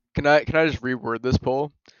sense. Can I just reword this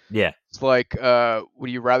poll? Yeah. It's like, would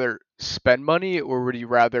you rather spend money or would you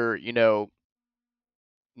rather,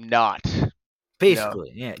 not?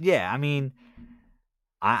 Basically, yeah. I mean,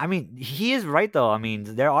 he is right though. I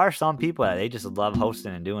mean, there are some people that they just love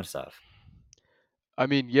hosting and doing stuff. I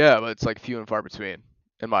mean, yeah, but it's like few and far between,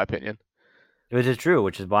 in my opinion. Which is true,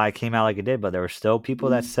 which is why it came out like it did. But there were still people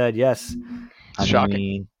that said yes.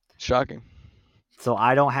 Shocking. Shocking. So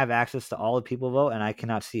I don't have access to all the people vote, and I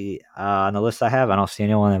cannot see on the list I have. I don't see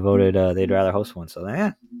anyone that voted they'd rather host one. So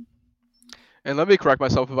yeah. And let me correct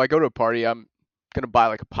myself. If I go to a party, I'm gonna buy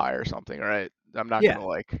like a pie or something. All right. I'm not gonna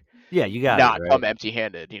like. Yeah, you got not it, right? come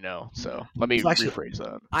empty-handed, So let me rephrase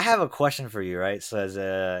that. I have a question for you, right? So,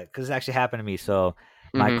 because it actually happened to me. So,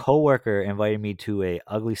 my coworker invited me to a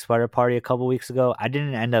ugly sweater party a couple weeks ago. I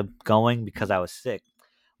didn't end up going because I was sick,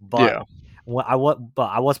 but I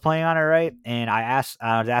was planning on it, right? And I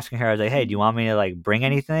was asking her, I was like, "Hey, do you want me to like bring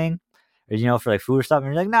anything, or for like food or stuff?" And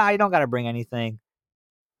you're like, "Nah, you don't got to bring anything."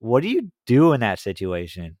 What do you do in that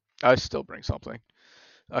situation? I still bring something.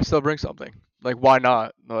 Like, why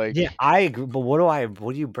not? Like, yeah, I agree. But what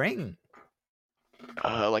do you bring?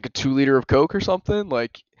 Like a 2 liter of Coke or something.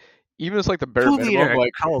 Like, even it's like the bare 2 minimum. liter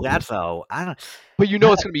Like, that's so I don't. But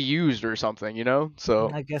it's gonna be used or something,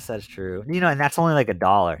 So I guess that's true. And that's only like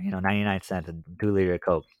 $1. 99 cents a 2 liter of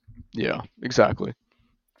Coke. Yeah, exactly.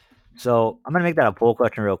 So I'm gonna make that a poll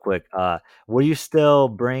question real quick. Will you still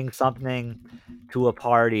bring something to a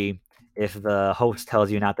party if the host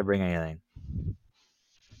tells you not to bring anything?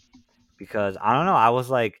 Because I don't know. I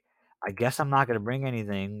was like, I guess I'm not gonna bring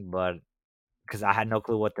anything, but because I had no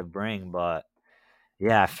clue what to bring. But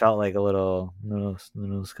yeah, I felt like a little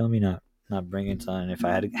scummy not bringing something. If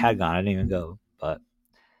I had gone, I didn't even go. But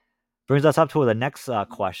brings us up to the next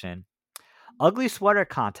question: ugly sweater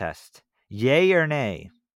contest, yay or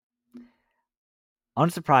nay?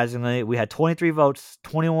 Unsurprisingly, we had 23 votes,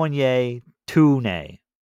 21 yay, 2 nay.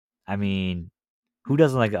 I mean, who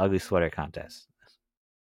doesn't like an ugly sweater contest?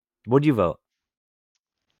 What'd you vote?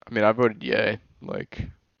 I mean, I voted yay. Like,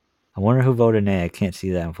 I wonder who voted nay. I can't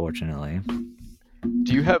see that, unfortunately.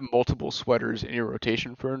 Do you have multiple sweaters in your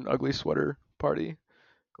rotation for an ugly sweater party?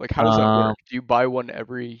 Like, how does that work? Do you buy one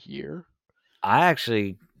every year? I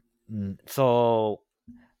actually, so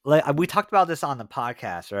like we talked about this on the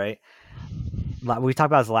podcast, right? Like we talked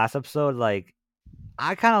about this last episode. Like,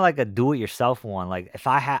 I kind of like a do-it-yourself one. Like, if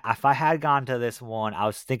I had gone to this one, I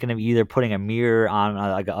was thinking of either putting a mirror on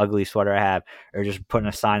like an ugly sweater I have, or just putting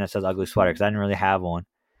a sign that says "ugly sweater" because I didn't really have one.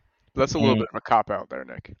 That's a little bit of a cop out there,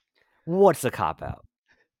 Nick. What's the cop out?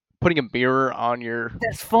 Putting a mirror on your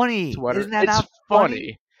That's funny. sweater. Isn't that it's not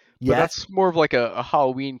funny? But yes. That's more of like a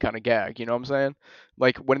Halloween kind of gag. You know what I'm saying?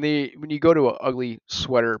 Like when you go to an ugly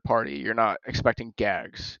sweater party, you're not expecting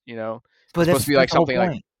gags. But it's supposed to be like something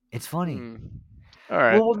like it's funny. All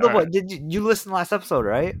right. Well, did you listen to last episode,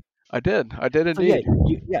 right? I did indeed.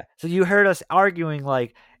 So So you heard us arguing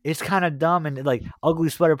like it's kind of dumb, and like ugly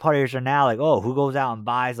sweater parties are now like, oh, who goes out and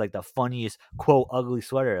buys like the funniest quote ugly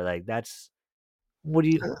sweater? Like that's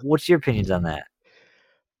what's your opinions on that?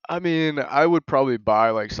 I mean, I would probably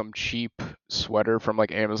buy like some cheap sweater from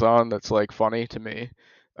like Amazon that's like funny to me.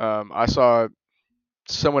 I saw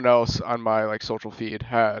someone else on my like social feed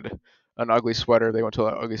had an ugly sweater. They went to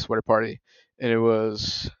an ugly sweater party, and it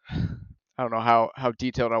was I don't know how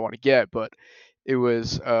detailed I want to get, but it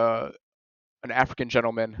was an African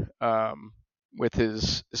gentleman with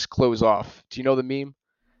his clothes off. Do you know the meme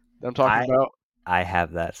that I'm talking about? I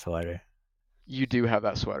have that sweater. You do have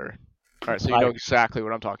that sweater. All right, so you know exactly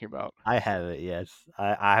what I'm talking about. I have it, yes.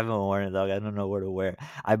 I haven't worn it though. I don't know where to wear it.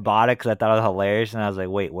 I bought it because I thought it was hilarious, and I was like,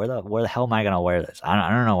 wait, where the hell am I gonna wear this? I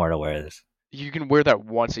don't know where to wear this. you can wear that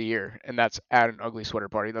once a year, and that's at an ugly sweater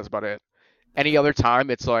party. That's about it. Any other time,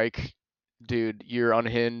 it's like, dude, you're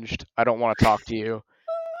unhinged. I don't want to talk to you.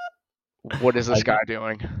 What is this Like, guy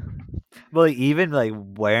doing? well, even like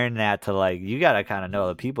wearing that to like, you gotta kind of know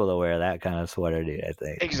the people that wear that kind of sweater, dude. I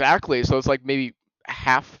think Exactly. So it's like maybe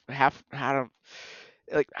half. I don't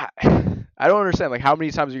like. I don't understand. Like, how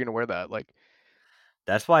many times are you gonna wear that? Like,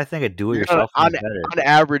 that's why I think a you're do-it-yourself on one's better. on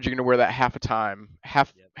average, you're gonna wear that half a time, Yep.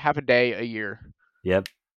 half a day a year. Yep.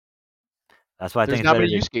 That's why I There's think it's not better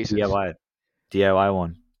many to use cases. DIY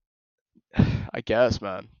one. I guess,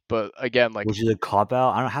 man. But again, like, Which is a cop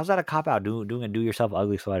out. I don't. How's that a cop out? Doing a do-yourself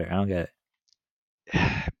ugly sweater. I don't get it.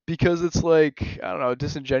 because it's like, I don't know,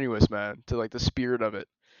 disingenuous, man, to like the spirit of it.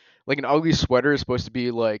 Like an ugly sweater is supposed to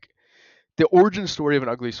be like the origin story of an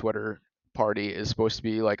ugly sweater party is supposed to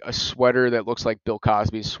be like a sweater that looks like Bill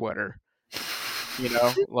Cosby's sweater. You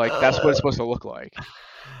know, like that's what it's supposed to look like.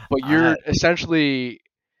 But I you're essentially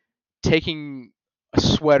taking a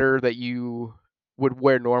sweater that you would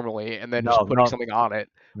wear normally and then just no putting no something on it,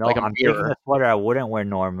 no. like a I'm taking a mirror. sweater I wouldn't wear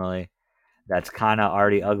normally. That's kind of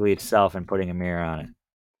already ugly itself and putting a mirror on it.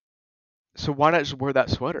 So why not just wear that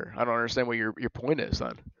sweater? I don't understand what your point is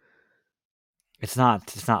then. It's not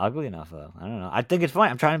ugly enough though. I don't know. I think it's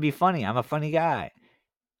funny. I'm trying to be funny. I'm a funny guy.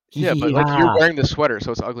 Hee Yeah, hee but hee like you're ha. wearing the sweater,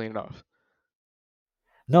 so it's ugly enough.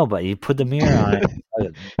 No, but you put the mirror on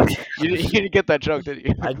it. You didn't get that joke, did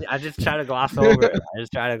you? I just try to gloss over it. I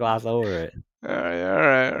just try to gloss over it. All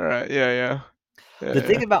right. Yeah. The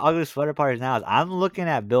thing about ugly sweater parties now is I'm looking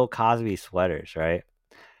at Bill Cosby sweaters, right?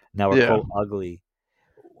 Now we're Yeah. quote ugly.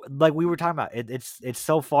 Like we were talking about, it's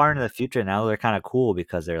so far into the future now. They're kind of cool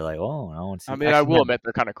because they're like, oh, no one I sees. mean, I Actually, will no, admit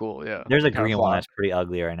they're kind of cool. Yeah, there's a kind of green one fly. that's pretty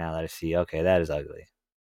ugly right now that I see. Okay, that is ugly.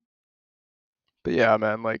 But yeah,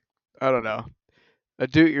 man, like I don't know, a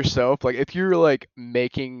do-it-yourself. Like if you're like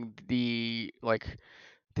making the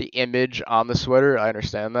image on the sweater, I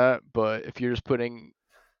understand that. But if you're just putting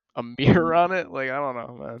a mirror on it, like I don't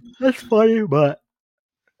know, man. That's funny, but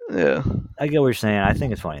Yeah. I get what you're saying. I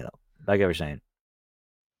think it's funny though. I get what you're saying.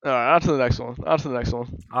 All right, on to the next one.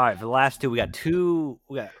 All right, for the last two, we got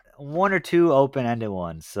one or two open-ended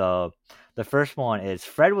ones. So the first one is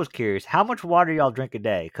Fred was curious, how much water y'all drink a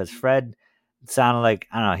day? Because Fred sounded like,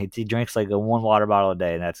 I don't know, he drinks like one water bottle a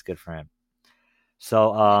day, and that's good for him.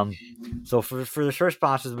 So so for the first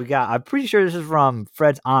responses we got, I'm pretty sure this is from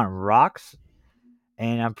Fred's aunt Rox,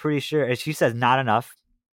 and I'm pretty sure, and she says not enough.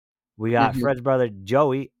 We got Fred's brother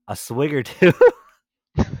Joey, a swig or two.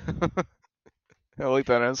 I like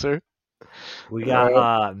that answer. We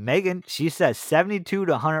got Megan. She says 72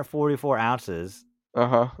 to 144 ounces.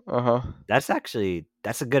 That's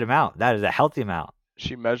a good amount. That is a healthy amount.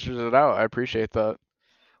 She measures it out. I appreciate that.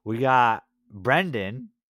 We got Brendan.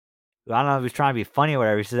 I don't know if he's trying to be funny or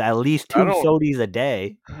whatever. He says at least I 2 don't- sodies a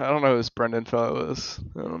day. I don't know who this Brendan fellow is.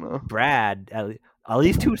 I don't know. Brad, at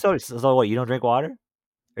least 2 sodies. So what? You don't drink water,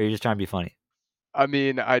 or are you just trying to be funny? I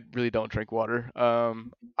mean, I really don't drink water.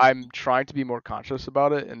 I'm trying to be more conscious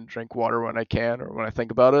about it and drink water when I can or when I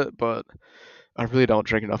think about it, but I really don't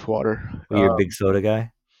drink enough water. Well, you're a big soda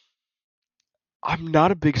guy. I'm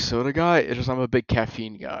not a big soda guy. It's just I'm a big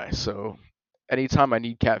caffeine guy. So anytime I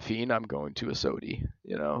need caffeine, I'm going to a sody.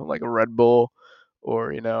 You know, like a Red Bull,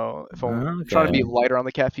 or if I'm trying to be lighter on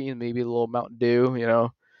the caffeine, maybe a little Mountain Dew. You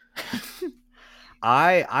know.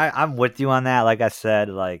 I'm with you on that. Like I said,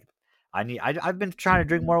 like I've been trying to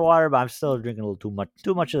drink more water, but I'm still drinking a little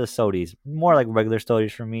too much of the sodies. More like regular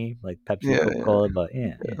sodies for me, like Pepsi, Coca-Cola. But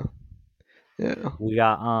yeah. We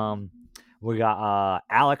got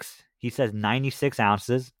Alex. He says 96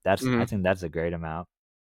 ounces. I think that's a great amount.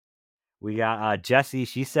 We got Jessie.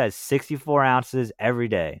 She says 64 ounces every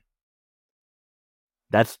day.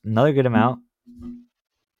 That's another good amount.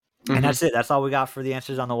 And that's it. That's all we got for the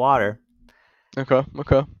answers on the water. Okay.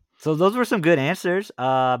 So those were some good answers.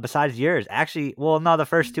 Besides yours, actually, well, no, the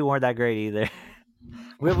first two weren't that great either.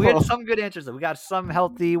 we had some good answers. We got some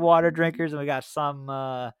healthy water drinkers, and we got some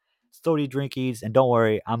soda drinkies. And don't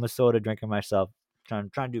worry, I'm a soda drinker myself. Trying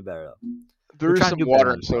to do better though. There is some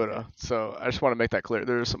water in soda, so I just want to make that clear.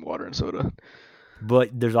 There is some water in soda,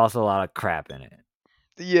 but there's also a lot of crap in it.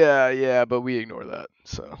 Yeah, but we ignore that.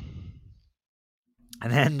 So.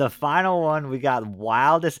 And then the final one, we got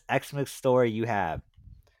wildest Xmas story you have.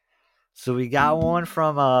 So we got one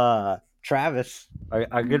from Travis,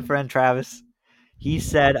 our good friend Travis. He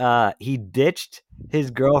said he ditched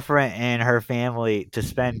his girlfriend and her family to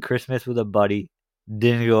spend Christmas with a buddy.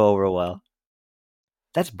 Didn't go over well.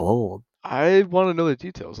 That's bold. I want to know the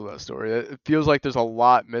details of that story. It feels like there's a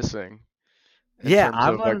lot missing. In terms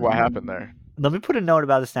of like what happened there. Let me put a note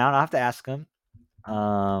about this down. I'll have to ask him.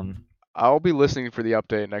 I'll be listening for the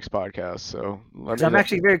update next podcast. So let Because me I'm know.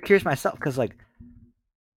 actually very curious myself. Because like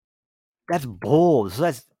that's bold. So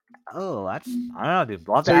that's I don't know, dude.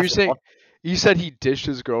 We'll have to So you're ask. saying you said he ditched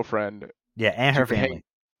his girlfriend Yeah, and to her family.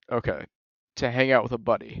 okay, to hang out with a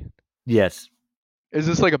buddy. Yes, Is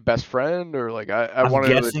this like a best friend or like I I'm want to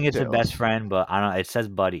know the guessing it's a best details. friend, but I don't know. It says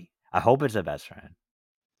buddy. I hope it's a best friend.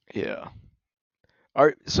 Yeah.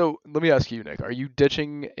 So let me ask you, Nick, are you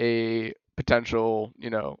ditching a potential,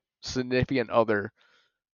 significant other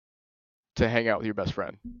to hang out with your best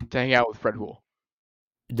friend, to hang out with Fred Hool?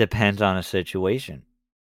 It depends on the situation.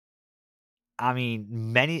 I mean,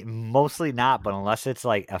 mostly not, but unless it's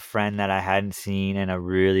like a friend that I hadn't seen in a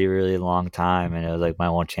really, really long time, and it was like my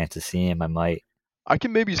one chance to see him, I might. I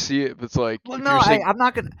can maybe see it if it's like Well, if no, you're saying, I'm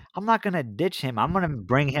not gonna ditch him. I'm gonna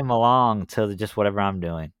bring him along to just whatever I'm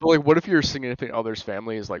doing. but like, what if your significant other's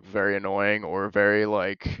family is like very annoying or very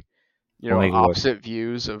like, We'll make it work. opposite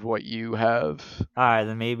views of what you have? All right,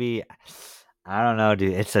 then maybe I don't know,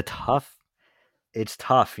 dude. It's tough. It's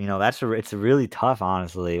really tough,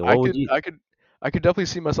 honestly. I What would could, you? I could, I could definitely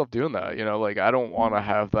see myself doing that. Like I don't want to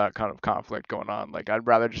have that kind of conflict going on. Like I'd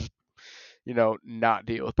rather just, not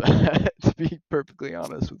deal with that. To be perfectly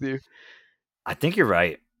honest with you, I think you're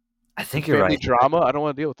right. I the think you're family right. drama, I don't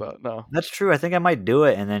want to deal with that. No. That's true. I think I might do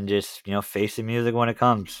it and then just face the music when it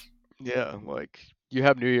comes. Yeah, like you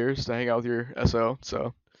have New Year's to hang out with your SO,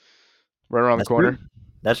 so right around the That's true. corner.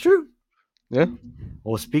 That's true. Yeah.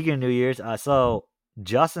 Well, speaking of New Year's, so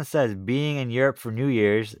Justin says being in Europe for New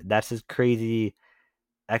Year's, that's his crazy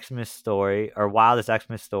Xmas story or wildest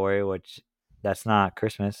Xmas story, which that's not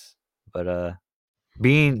Christmas, but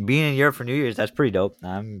being in Europe for New Year's, that's pretty dope.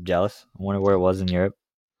 I'm jealous. I wonder where it was in Europe.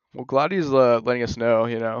 Well, glad he's letting us know.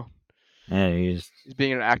 And he's He's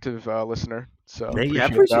being an active listener, so yeah, I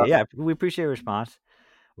appreciate appreciate that. yeah, we appreciate your response.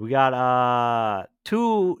 We got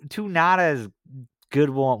two not as good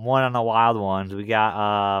one on the wild ones. We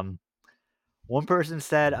got one person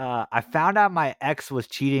said I found out my ex was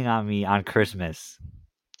cheating on me on Christmas.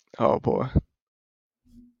 Oh boy.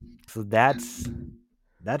 So that Was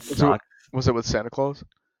it, sucks. was it with Santa Claus?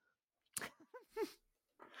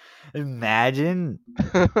 Imagine.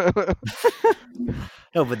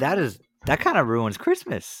 No, but that kind of ruins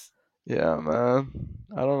Christmas. Yeah, man.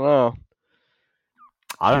 I don't know.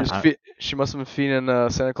 She must have been feeding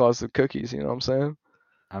Santa Claus the cookies. You know what I'm saying?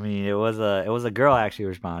 I mean, it was a girl actually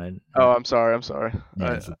responded. Oh, I'm sorry.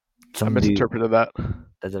 Yeah, I some dude. misinterpreted that.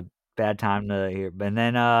 That's a bad time to hear. And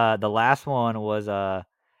then the last one was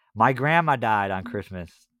my grandma died on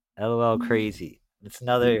Christmas. LOL, crazy. It's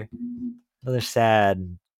another sad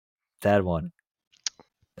one.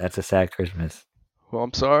 That's a sad Christmas. Well,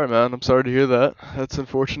 I'm sorry, man. I'm sorry to hear that. That's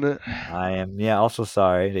unfortunate. I am also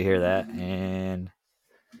sorry to hear that, and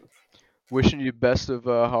Wishing you best of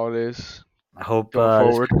holidays I hope going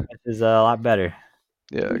this forward. Christmas is a lot better.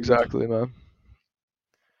 Yeah, exactly, man.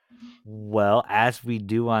 Well, as we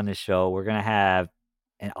do on the show, we're gonna have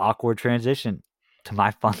an awkward transition to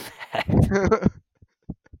my fun fact.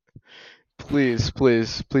 Please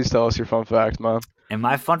tell us your fun fact, man. And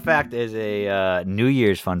my fun fact is a New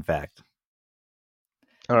Year's fun fact.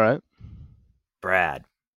 All right. Brad.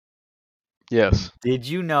 Yes. Did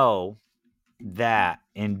you know that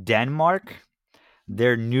in Denmark,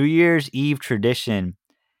 their New Year's Eve tradition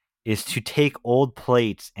is to take old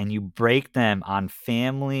plates and you break them on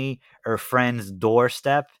family or friends'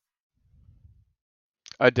 doorstep?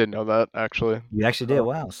 I did know that, actually. You actually did.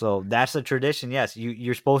 Wow. So that's a tradition. Yes.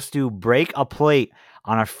 You're supposed to break a plate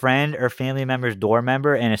on a friend or family member's door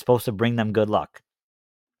member, and it's supposed to bring them good luck.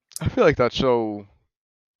 I feel like that's so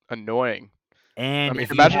annoying. And I mean,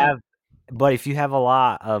 if you have a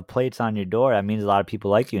lot of plates on your door, that means a lot of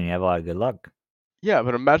people like you and you have a lot of good luck. Yeah,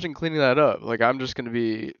 but imagine cleaning that up. Like, I'm just going to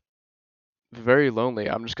be very lonely.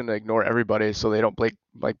 I'm just going to ignore everybody so they don't break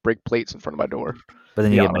plates in front of my door. But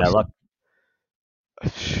then you get bad luck.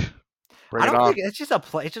 Bring I don't it on. think it's just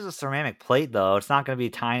it's just a ceramic plate though. It's not going to be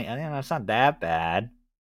tiny. It's not that bad.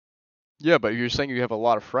 Yeah, but you're saying you have a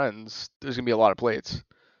lot of friends. There's going to be a lot of plates.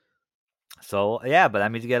 So, yeah, but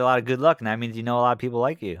that means you get a lot of good luck, and that means you know a lot of people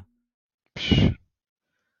like you.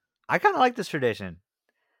 I kind of like this tradition.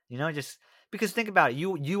 Just because think about it.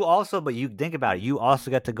 You think about it. You also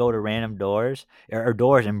get to go to random doors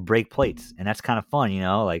and break plates, and that's kind of fun.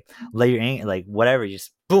 Like lay your like whatever, you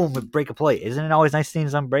just boom, break a plate. Isn't it always nice seeing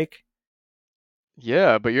some break?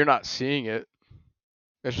 Yeah, but you're not seeing it.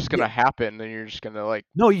 It's just gonna happen, and you're just gonna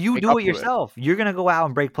No, you make do up it to yourself. You're gonna go out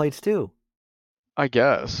and break plates too. I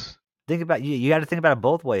guess. Think about you got to think about it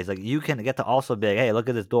both ways. Like you can get to also be like, hey, look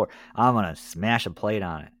at this door. I'm gonna smash a plate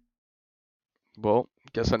on it. Well,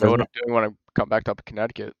 guess I know what I'm doing when I come back up to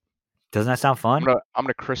Connecticut. Doesn't that sound fun? I'm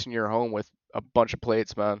gonna christen your home with a bunch of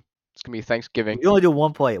plates, man. It's gonna be Thanksgiving. You only do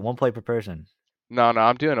one plate per person. No,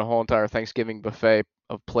 I'm doing a whole entire Thanksgiving buffet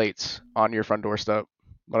of plates on your front doorstep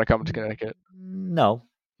when I come to Connecticut. No.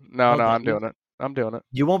 No, I'm thank you. doing it. I'm doing it.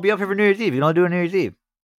 You won't be up here for New Year's Eve. You don't do it New Year's Eve.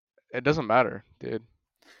 It doesn't matter, dude.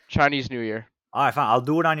 Chinese New Year. All right, fine. I'll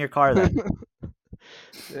do it on your car then.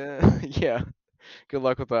 Yeah. Good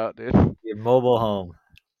luck with that, dude. Your mobile home.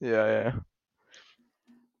 Yeah.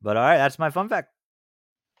 But all right, that's my fun fact.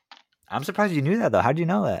 I'm surprised you knew that though. How'd you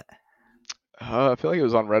know that? I feel like it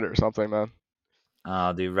was on Reddit or something, man.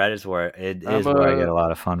 Oh, dude, Reddit's where I get a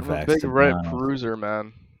lot of fun I'm facts. a big Reddit peruser,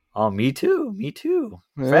 man. Oh, me too.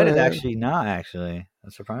 Fred is actually not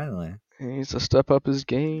surprisingly. He needs to step up his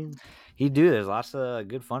game. He do. There's lots of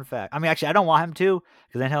good fun facts. I mean, actually, I don't want him to,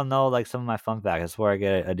 because then he'll know like some of my fun facts. That's where I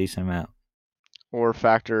get a decent amount. Or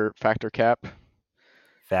factor cap.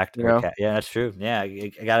 Cap. Yeah, that's true. Yeah,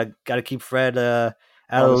 I gotta keep Fred out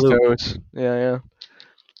of the loop. Toes. Yeah.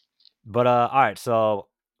 But all right, so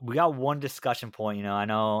we got one discussion point. I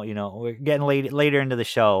know we're getting later into the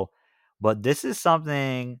show, but this is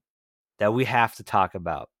something that we have to talk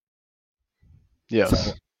about.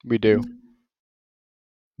 Yes, we do.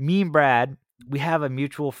 Me and Brad, we have a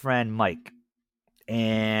mutual friend, Mike,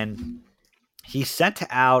 and he sent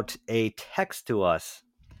out a text to us,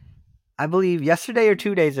 I believe yesterday or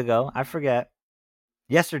 2 days ago. I forget.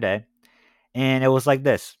 Yesterday. And it was like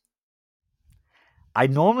this. I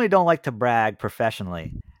normally don't like to brag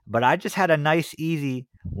professionally, but I just had a nice, easy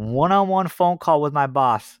one-on-one phone call with my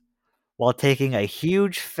boss while taking a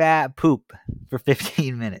huge fat poop for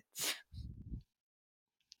 15 minutes.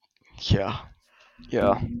 Yeah.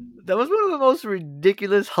 That was one of the most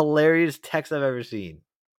ridiculous, hilarious texts I've ever seen.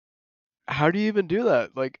 How do you even do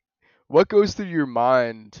that? Like, what goes through your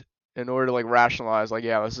mind in order to like rationalize, like,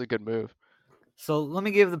 yeah, this is a good move? So let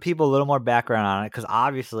me give the people a little more background on it, because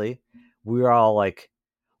obviously we were all like,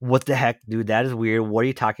 what the heck, dude? That is weird. What are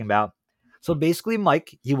you talking about? So basically,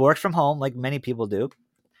 Mike, he works from home like many people do.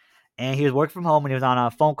 And he was working from home and he was on a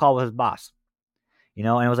phone call with his boss. And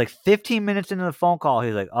it was like 15 minutes into the phone call, he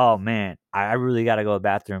was like, oh man, I really got to go to the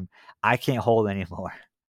bathroom. I can't hold anymore.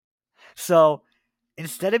 So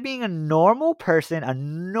instead of being a normal person, a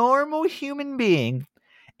normal human being,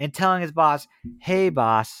 and telling his boss, hey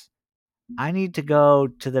boss, I need to go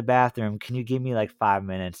to the bathroom. Can you give me like 5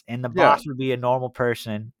 minutes? And the boss would be a normal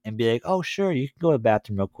person and be like, oh, sure, you can go to the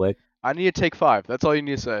bathroom real quick. I need to take 5. That's all you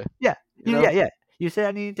need to say. Yeah. Yeah. You say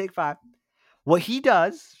I need to take 5. What he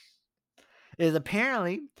does is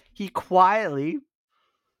apparently he quietly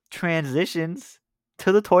transitions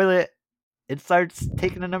to the toilet and starts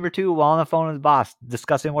taking a number 2 while on the phone with his boss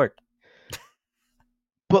discussing work.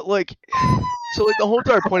 But like, so like the whole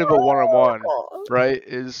entire point of a one-on-one, right,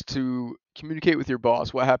 is to communicate with your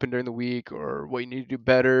boss what happened during the week or what you need to do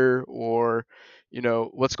better or,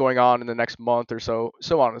 what's going on in the next month or so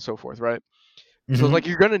on and so forth, right? Mm-hmm. So like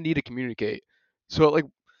you're going to need to communicate. So like,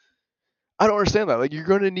 I don't understand that. Like you're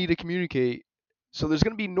going to need to communicate. So there's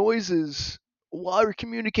going to be noises while you're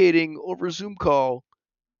communicating over a Zoom call.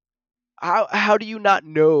 How do you not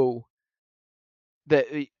know that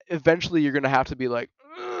eventually you're going to have to be like,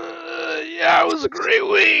 yeah, it was a great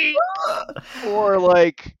week. Or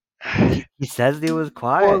like, he says it was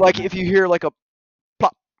quiet. Or like if you hear like a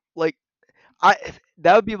plop, like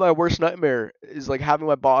that would be my worst nightmare, is like having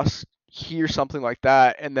my boss hear something like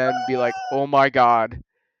that and then be like, oh my God,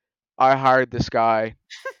 I hired this guy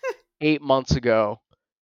 8 months ago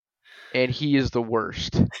and he is the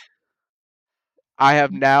worst. I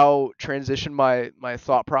have now transitioned my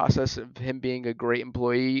thought process of him being a great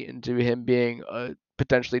employee into him being a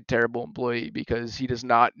potentially terrible employee because he does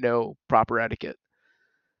not know proper etiquette.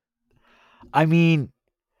 I mean,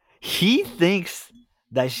 he thinks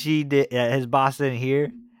that his boss didn't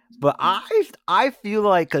hear, but I feel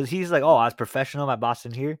like, because he's like, oh, I was professional, my boss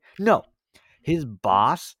didn't hear. No, his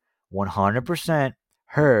boss 100%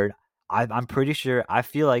 heard. I'm pretty sure. I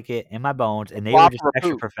feel like it in my bones, and they were just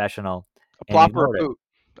extra professional. A plop or a poot.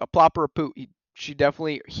 A plop or a poot.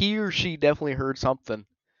 He or she definitely heard something.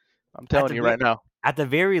 I'm telling you right now. At the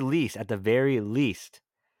very least,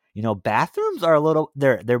 bathrooms are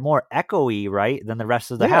they're more echoey, right, than the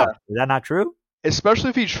rest of the house. Is that not true? Especially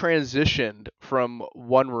if he transitioned from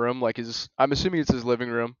one room, like I'm assuming it's his living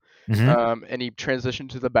room, mm-hmm. And he transitioned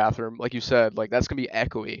to the bathroom, like you said, like that's gonna be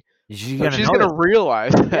echoey. She's gonna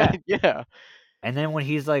realize that. Yeah. And then when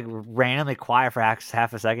he's like randomly quiet for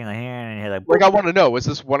half a second, and he's like, I want to know, was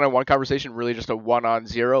this one-on-one conversation really just a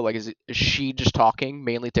 1-on-0? Like, is she just talking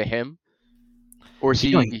mainly to him, or is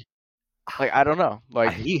he? Like, I don't know.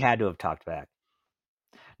 Like, he had to have talked back.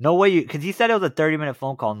 No way you, because he said it was a 30-minute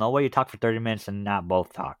phone call. No way you talk for 30 minutes and not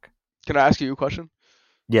both talk. Can I ask you a question?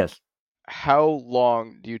 Yes. How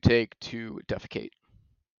long do you take to defecate?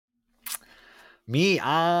 Me,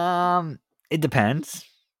 it depends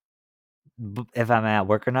if I'm at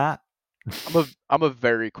work or not. I'm a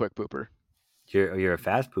very quick pooper. You're a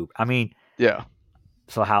fast poop. I mean, Yeah,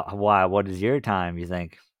 so why? What is your time? You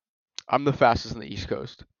think? I'm the fastest in the East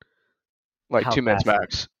Coast. Like How 2 minutes fast?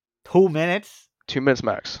 max. 2 minutes? 2 minutes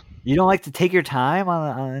max. You don't like to take your time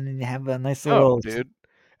on and have a nice No, little. dude.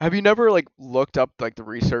 Have you never like looked up like the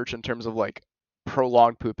research in terms of like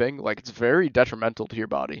prolonged pooping? Like it's very detrimental to your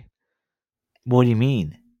body. What do you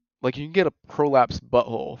mean? Like you can get a prolapsed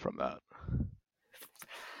butthole from that.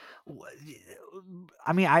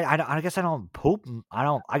 I mean, I guess I don't poop.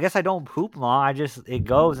 I guess I don't poop long. It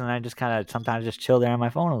goes, and I just kind of sometimes just chill there on my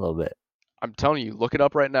phone a little bit. I'm telling you, look it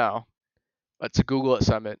up right now. Let's Google it,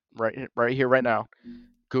 Summit. Right here, right now.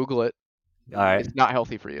 Google it. All right. It's not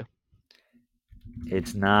healthy for you.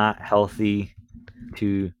 It's not healthy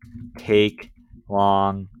to take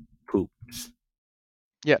long poops.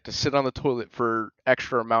 Yeah, to sit on the toilet for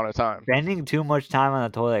extra amount of time. Spending too much time on the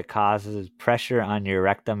toilet causes pressure on your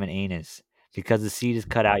rectum and anus. Because the seat is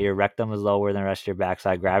cut out, your rectum is lower than the rest of your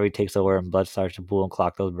backside. Gravity takes over and blood starts to pool and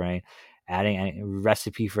clog those brain, adding a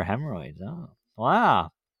recipe for hemorrhoids. Oh,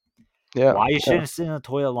 wow. Yeah. Why you shouldn't sit in the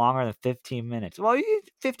toilet longer than 15 minutes? Well,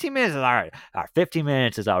 15 minutes is all right. 15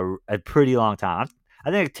 minutes is a pretty long time.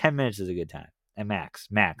 I think 10 minutes is a good time. And max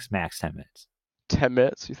 10 minutes. 10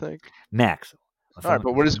 minutes, you think? Max. All right,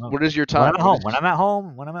 but what is your time? When I'm at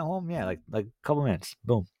home, yeah, like a couple minutes.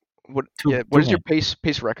 Boom. What is your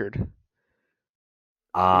pace record?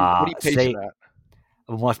 What are you pacing at?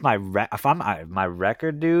 What's my my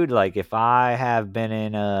record, dude? Like if I have been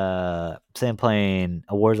in say I'm playing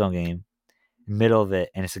a Warzone game, middle of it,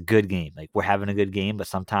 and it's a good game, like we're having a good game, but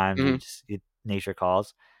sometimes nature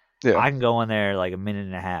calls. Yeah, I can go in there like a minute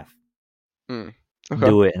and a half, Okay.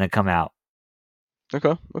 do it, and then come out.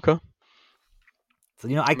 Okay. So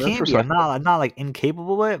I can't be. I'm not like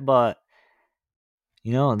incapable of it, but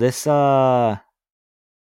this.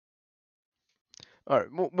 All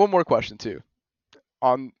right, one more question too,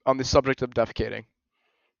 on the subject of defecating.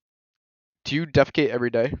 Do you defecate every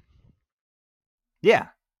day? Yeah.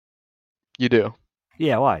 You do.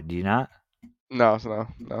 Yeah. Why? Do you not? No.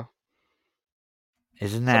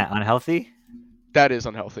 Isn't that unhealthy? That is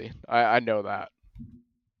unhealthy. I know that.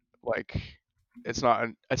 Like, it's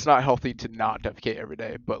not healthy to not defecate every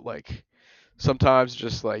day, but like sometimes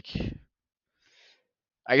just like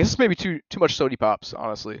I guess it's maybe too much sody pops,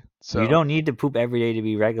 honestly. So you don't need to poop every day to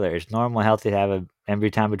be regular. It's normal, healthy to have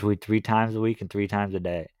every time between 3 times a week and 3 times a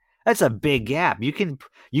day. That's a big gap. You can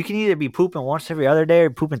either be pooping once every other day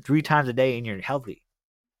or pooping 3 times a day and you're healthy.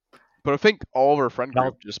 But I think all of our friend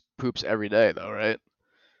group just poops every day, though, right?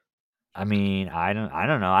 I mean, I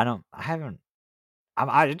don't know.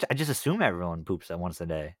 I just assume everyone poops at once a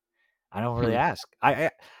day. I don't really ask.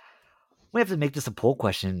 We have to make this a poll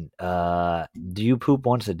question. Do you poop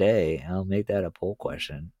once a day? I'll make that a poll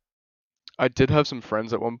question. I did have some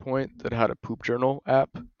friends at one point that had a poop journal app,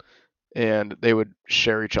 and they would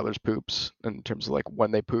share each other's poops in terms of like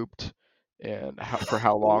when they pooped and for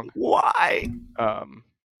how long. Why?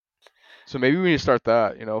 So maybe we need to start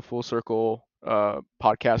that, Full Circle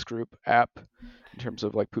podcast group app in terms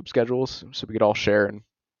of like poop schedules, so we could all share and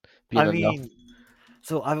be in the know.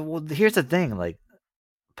 So well, here's the thing, like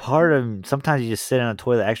part of sometimes you just sit on a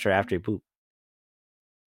toilet extra after you poop.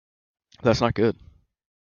 That's not good.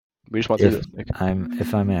 We just want to do this, Nick.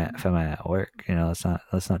 If I'm at work,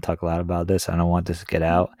 let's not talk a lot about this. I don't want this to get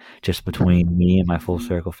out just between me and my Full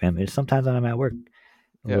Circle family. Sometimes when I'm at work,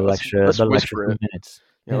 let's extra 2 minutes.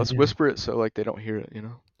 Let's whisper it so like they don't hear it,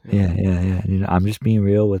 Yeah. I'm just being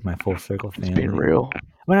real with my Full Circle family. It's being real.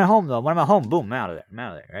 When I'm home, though, when I'm at home, boom, I'm out of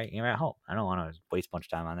there, right? You're at home. I don't want to waste a bunch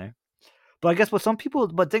of time on there. But I guess what some people,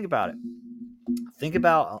 think about it.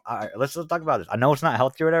 All right, let's talk about this. I know it's not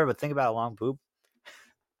healthy or whatever, but think about a long poop.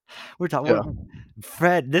 We're talking,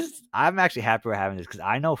 Fred. I'm actually happy we're having this because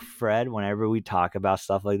I know Fred. Whenever we talk about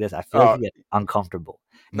stuff like this, I feel like he gets uncomfortable.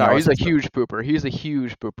 No, he's a huge pooper. He's a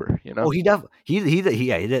huge pooper. Oh,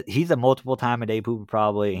 he's a multiple time a day pooper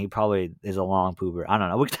probably, and he probably is a long pooper. I don't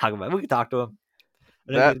know. We can talk about it. We can talk to him.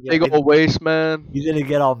 That big old waist, man. He's gonna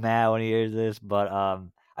get all mad when he hears this, but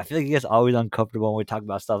I feel like he gets always uncomfortable when we talk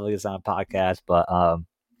about stuff like this on a podcast. But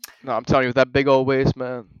no, I'm telling you, with that big old waist,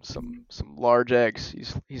 man, some large eggs.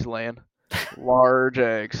 He's laying large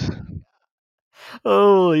eggs.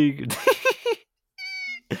 Holy!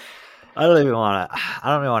 I don't even want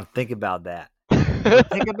to think about that.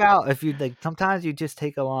 Think about if you like. Sometimes you just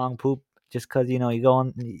take a long poop just because you go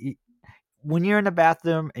on. When you're in the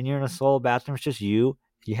bathroom and you're in a solo bathroom, it's just you.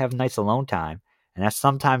 You have nice alone time, and that's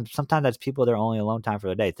sometimes that's people their only alone time for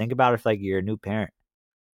the day. Think about if like you're a new parent.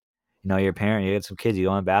 You're a parent, you get some kids, you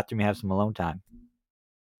go in the bathroom, you have some alone time.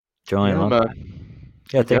 It's your only alone time.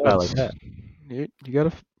 Yeah, think about it like that. You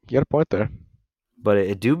got a point there. But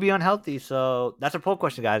it do be unhealthy, so that's a poll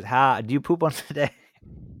question, guys. How do you poop once a day?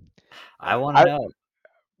 I want to know.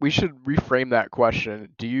 We should reframe that question.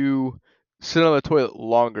 Do you sit on the toilet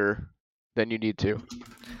longer than you need to?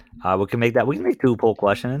 We can make 2 poll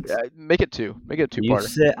questions. Yeah, make it 2. Make it a 2-parter. You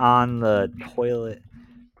sit on the toilet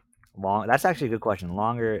long. That's actually a good question.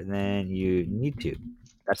 Longer than you need to.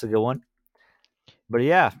 That's a good one. But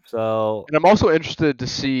yeah, so. And I'm also interested to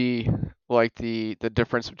see like the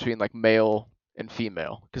difference between like male and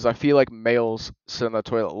female, because I feel like males sit on the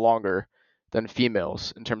toilet longer than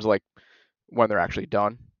females in terms of like when they're actually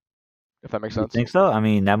done. If that makes sense. You think so? I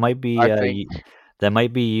mean, that might be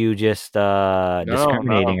you just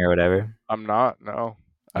discriminating or whatever. I'm not. No,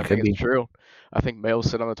 I think it's true. I think males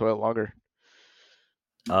sit on the toilet longer.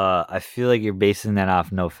 I feel like you're basing that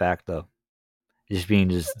off no fact though. Just being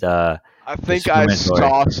I think I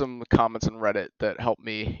saw some comments on Reddit that helped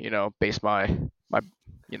me, base my.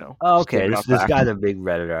 Oh, okay, this guy's a big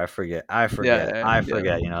Redditor. I forget.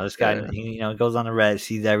 This guy, he goes on the Reddit,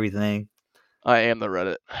 sees everything. I am the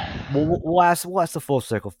Reddit. We'll ask the Full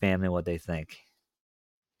Circle family what they think.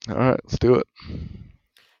 All right, let's do it.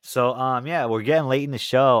 So, yeah, we're getting late in the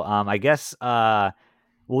show. I guess, we'll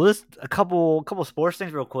list a couple sports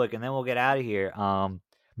things real quick, and then we'll get out of here.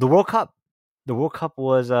 The World Cup. The World Cup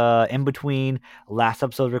was in between last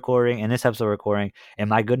episode recording and this episode recording, and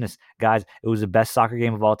my goodness, guys, it was the best soccer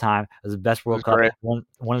game of all time. It was the best World Cup, one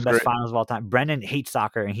of the best finals of all time. Brendan hates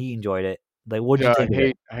soccer, and he enjoyed it. Like, what did you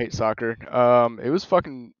think? I hate soccer. It was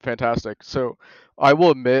fucking fantastic. So I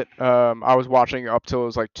will admit, I was watching up till it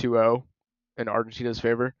was like 2-0 in Argentina's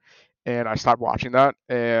favor, and I stopped watching that.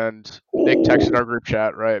 And Nick texted our group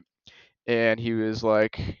chat, right? And he was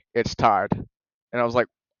like, "It's tied," and I was like,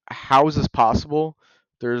 "How is this possible?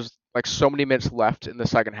 There's like so many minutes left in the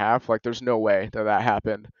second half. Like, there's no way that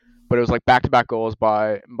happened." But it was like back-to-back goals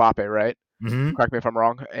by Mbappe, right? Mm-hmm. Correct me if I'm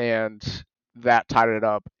wrong. And that tied it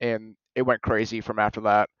up, and it went crazy from after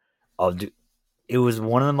that. Oh, dude, it was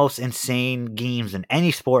one of the most insane games in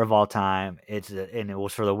any sport of all time. And it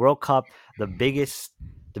was for the World Cup, the biggest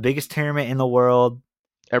tournament in the world.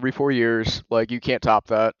 Every 4 years, like, you can't top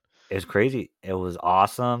that. It was crazy. It was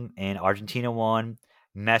awesome, and Argentina won.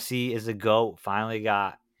 Messi is the GOAT. Finally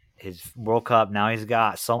got his World Cup. Now he's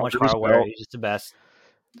got so much hardware. He's just the best.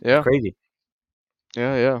 Yeah, it's crazy.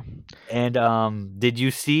 Yeah. And did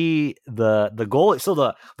you see the goalie? So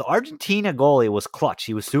the Argentina goalie was clutch.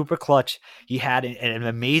 He was super clutch. He had an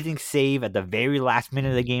amazing save at the very last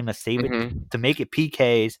minute of the game to save it to make it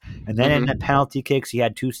PKs, and then in the penalty kicks he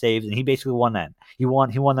had 2 saves, and he basically won that. He won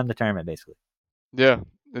them the tournament basically. Yeah.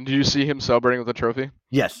 And did you see him celebrating with the trophy?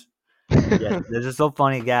 Yes. Yes. This is so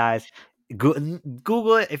funny, guys.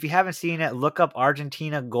 Google it if you haven't seen it. Look up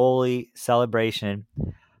Argentina goalie celebration.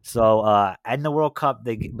 So in the World Cup,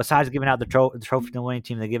 besides giving out the trophy to the winning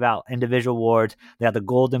team, they give out individual awards. They got the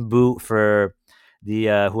Golden Boot for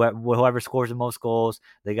the whoever scores the most goals.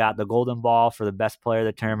 They got the Golden Ball for the best player of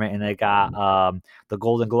the tournament, and they got the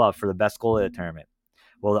Golden Glove for the best goalie of the tournament.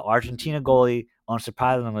 Well, the Argentina goalie,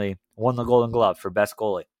 unsurprisingly, won the Golden Glove for best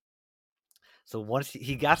goalie. So once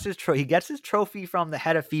he gets his trophy from the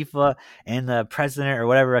head of FIFA and the president or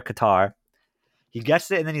whatever at Qatar. He gets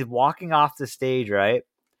it, and then he's walking off the stage, right?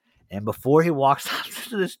 And before he walks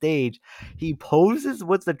onto the stage, he poses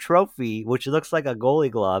with the trophy, which looks like a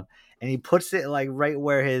goalie glove, and he puts it like right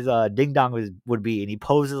where his ding dong would be, and he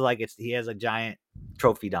poses like he has a giant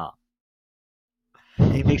trophy dong.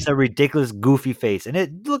 And he makes a ridiculous, goofy face,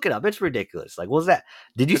 and look it up. It's ridiculous. Like, what was that?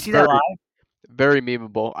 Did you see that live? Very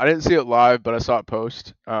memeable. I didn't see it live, but I saw it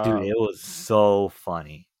post. Dude, it was so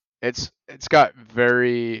funny. It's got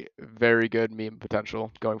very, very good meme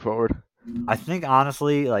potential going forward. I think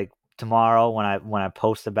honestly, like tomorrow when I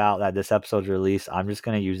post about that this episode's released, I'm just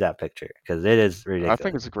gonna use that picture because it is ridiculous. I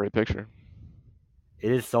think it's a great picture.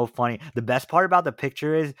 It is so funny. The best part about the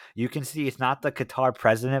picture is you can see it's not the Qatar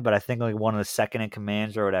president, but I think like one of the second in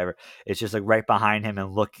commands or whatever. It's just like right behind him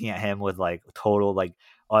and looking at him with like total like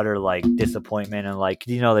utter like disappointment and like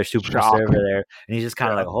they're super conservative there, and he's just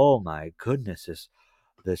kind of like, oh my goodness,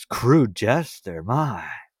 this crude jester, my.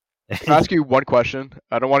 I'll ask you one question.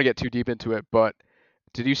 I don't want to get too deep into it, but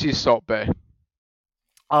did you see Salt Bae?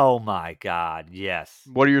 Oh my God, yes.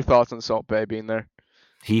 What are your thoughts on Salt Bae being there?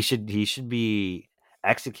 He should be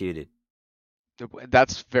executed.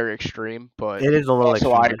 That's very extreme, but it is a little.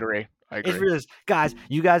 So I agree. I It's agree. really, guys.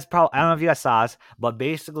 You guys probably, I don't know if you guys saw this, but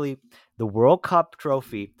basically, the World Cup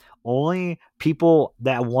trophy, only people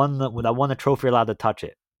that won the trophy are allowed to touch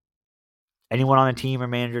it. Anyone on the team or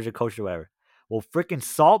managers or coaches or whatever. Well, freaking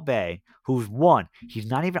Salt Bay, who's won, he's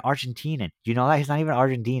not even Argentinian. You know that he's not even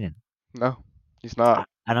Argentinian. No, he's not.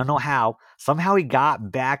 I don't know how. Somehow he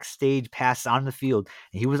got backstage past on the field.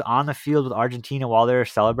 And he was on the field with Argentina while they were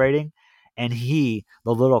celebrating. And he,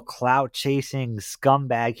 the little clout chasing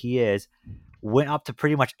scumbag he is, went up to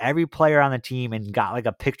pretty much every player on the team and got like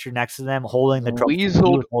a picture next to them holding the trophy. He was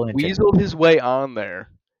holding it. Weaseled his way on there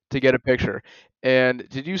to get a picture. And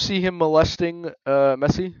did you see him molesting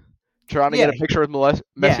Messi? Trying to Yeah, get a picture with yeah,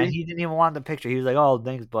 Messi? and he didn't even want the picture. He was like, "Oh,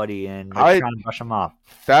 thanks, buddy," and like I trying to brush him off.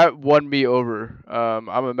 That won me over. I'm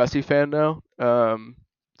a Messi fan now.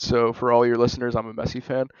 So for all your listeners, I'm a Messi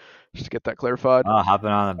fan. Just to get that clarified. Oh, hopping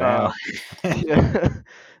on the Um, barrel. yeah.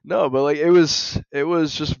 No, but like it was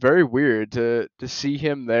just very weird to see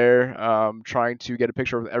him there, trying to get a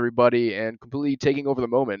picture with everybody and completely taking over the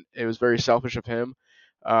moment. It was very selfish of him.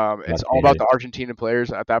 It's That's all about the Argentinian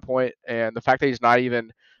players at that point, and the fact that he's not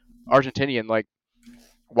even Argentinian, like,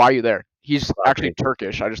 why are you there? He's actually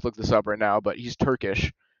Turkish. I just looked this up right now, but he's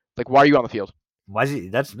Turkish. Like, why are you on the field? Why is he?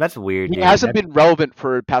 That's weird, He dude. hasn't been relevant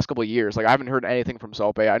for the past couple of years. Like, I haven't heard anything from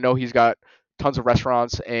Salt Bay. I know he's got tons of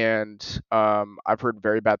restaurants, and I've heard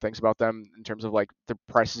very bad things about them in terms of like the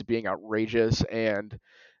prices being outrageous and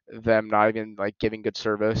them not even like giving good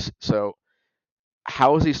service. So,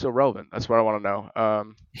 how is he still relevant? That's what I want to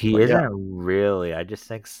know. He But yeah, isn't really. I just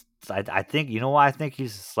think I think you know why I think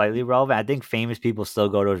he's slightly relevant. I think famous people still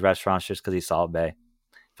go to his restaurants just because he's Salt Bay.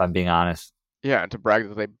 If I'm being honest. yeah, and to brag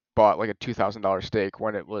that they bought like a $2,000 steak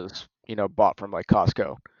when it was bought from like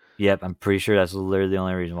Costco. Yep, I'm pretty sure that's literally the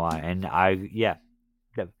only reason why. And yeah,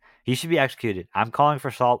 he should be executed. I'm calling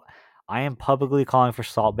for Salt. I am publicly calling for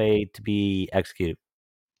Salt Bay to be executed.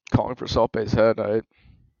 Calling for Salt Bay's head. I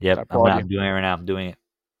Yep, applaud I'm doing it right now. I'm doing it,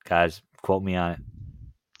 guys. Quote me on it.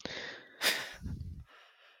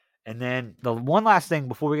 And then the one last thing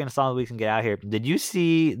before we get into Song of the Week and get out of here. Did you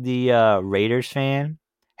see the Raiders fan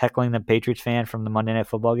heckling the Patriots fan from the Monday Night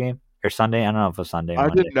Football game or Sunday? I don't know if it was Sunday or I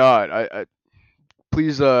Monday. did not.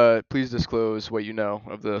 Please disclose what you know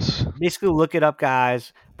of this. Basically, look it up,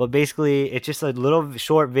 guys. But basically, it's just a little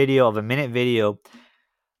short video of a minute video.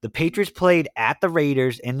 The Patriots played at the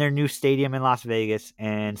Raiders in their new stadium in Las Vegas,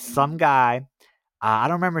 and some guy, I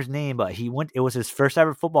don't remember his name, but he went. It was his first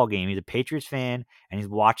ever football game. He's a Patriots fan, and he's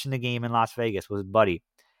watching the game in Las Vegas with his buddy.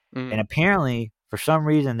 Mm. And apparently, for some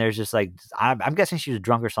reason, there's just like I'm guessing she was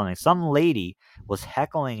drunk or something. Some lady was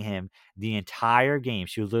heckling him the entire game.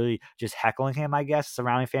 She was literally just heckling him, I guess,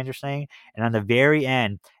 surrounding fans are saying. And on the very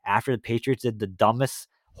end, after the Patriots did the dumbest,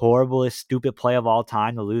 horriblest, stupid play of all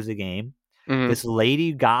time to lose the game, this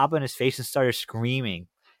lady got up in his face and started screaming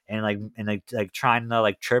and like trying to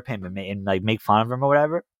like chirp him and like make fun of him or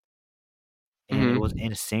whatever. And it was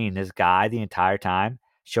insane. This guy the entire time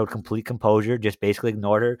showed complete composure, just basically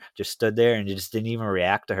ignored her, just stood there and just didn't even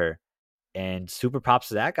react to her. And super props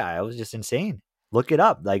to that guy. It was just insane. Look it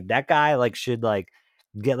up. Like that guy like should like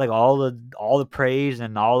get like all the praise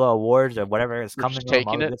and all the awards or whatever is coming to him,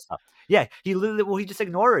 all the good stuff. Yeah, he just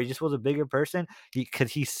ignored her. He just was a bigger person.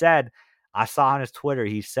 Because he said, I saw on his Twitter,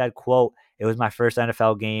 he said, quote, "It was my first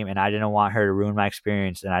NFL game and I didn't want her to ruin my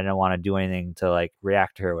experience and I didn't want to do anything to like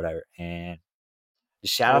react to her or whatever." And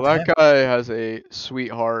shout out to him. That guy has a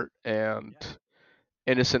sweet heart and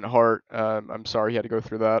innocent heart. I'm sorry he had to go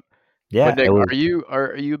through that. Yeah, but Nick, it was,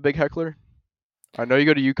 are you a big heckler? I know you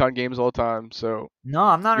go to UConn games all the time, so no,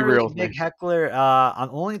 I'm not be a real really with big me. heckler. The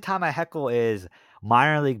only time I heckle is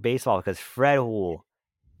minor league baseball because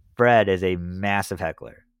Fred is a massive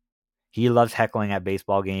heckler. He loves heckling at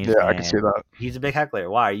baseball games. Yeah, I can see that. He's a big heckler.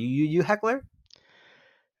 Why? Are you heckler?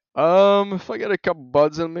 If I get a couple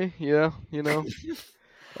buds in me, yeah,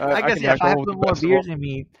 I guess can yeah, if I heckle have with the more best of beers all. in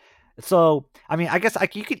me. So I mean, I guess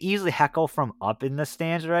like you could easily heckle from up in the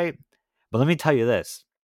stands, right? But let me tell you this.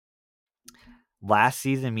 Last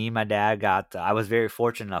season, me and my dad got. I was very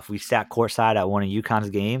fortunate enough. We sat courtside at one of UConn's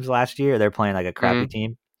games last year. They're playing like a crappy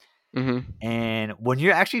team, and when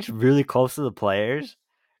you're actually really close to the players,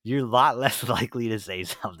 you're a lot less likely to say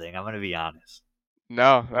something. I'm gonna be honest.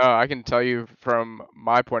 No, I can tell you from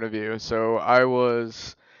my point of view. So I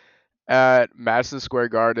was at Madison Square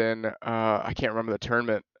Garden. I can't remember the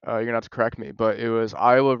tournament. You're gonna have to correct me, but it was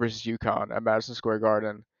Iowa versus UConn at Madison Square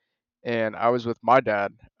Garden, and I was with my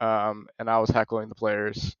dad, and I was heckling the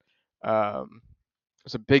players.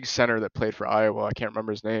 There's a big center that played for Iowa. I can't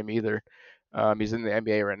remember his name either. He's in the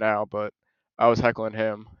NBA right now, but I was heckling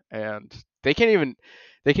him, and they can't even.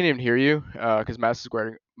 they can't even hear you because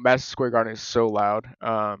Madison Square Garden is so loud.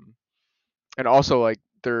 And also like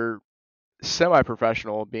they're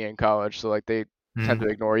semi-professional being in college, so like they tend to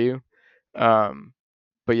ignore you.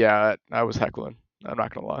 But yeah, I was heckling. I'm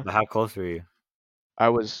not gonna lie. But how close were you? I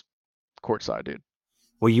was courtside, dude.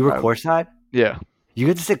 Well, you were courtside? Yeah. You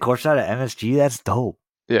get to sit courtside at MSG? That's dope.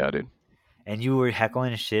 Yeah, dude. And you were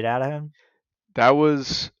heckling the shit out of him? That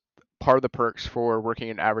was part of the perks for working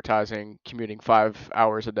in advertising, commuting 5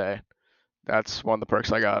 hours a day. That's one of the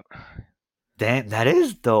perks I got. Damn, that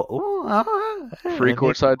is dope. Ooh, Free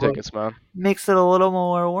courtside tickets, man. Makes it a little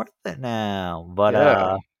more worth it now. But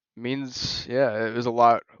yeah, it was a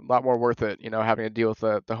lot more worth it, having to deal with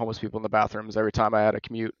the homeless people in the bathrooms every time I had to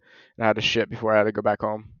commute and I had to shit before I had to go back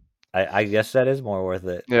home. I guess that is more worth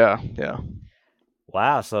it. Yeah.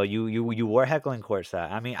 Wow, so you were heckling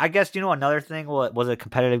courtside. I mean, I guess another thing was a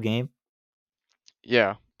competitive game.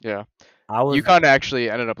 Yeah. UConn actually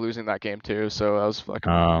ended up losing that game too, so that was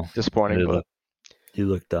fucking disappointing. But you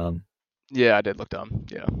looked dumb. Yeah, I did look dumb.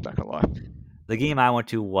 Yeah, not gonna lie. The game I went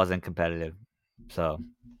to wasn't competitive, so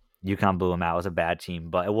UConn blew them out. It was a bad team,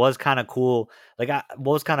 but it was kind of cool. Like,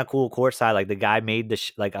 what was kind of cool courtside? Like the guy made the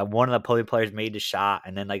one of the opposing players made the shot,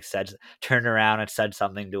 and then like turned around and said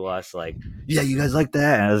something to us, like, "Yeah, you guys like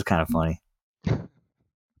that," and it was kind of funny.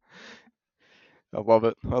 I love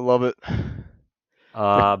it.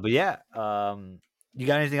 But yeah, you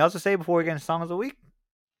got anything else to say before we get into Song of the Week?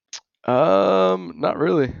 Not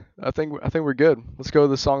really. I think we're good. Let's go to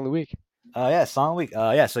the Song of the Week. Yeah, Song of the Week.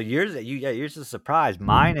 Yeah, so yours is a surprise.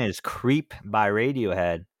 Mine is "Creep" by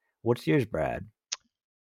Radiohead. What's yours, Brad?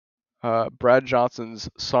 Brad Johnson's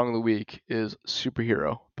Song of the Week is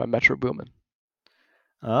 "Superhero" by Metro Boomin.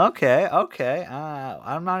 Okay.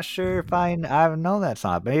 I'm not sure if I know that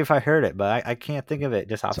song. Maybe if I heard it, but I can't think of it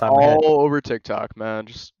just off the top of my head. All over TikTok, man.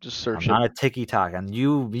 Just search it. I'm not a TikTok, and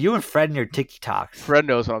you and Fred and your TikToks. Fred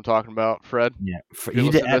knows what I'm talking about. Fred, yeah, you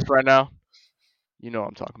listen to this right now. You know what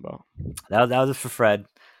I'm talking about. That was for Fred.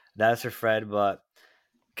 That's for Fred. But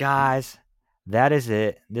guys, that is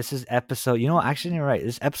it. This is episode. Actually, you're right.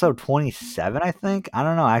 This is episode 27, I think. I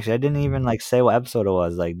don't know. Actually, I didn't even say what episode it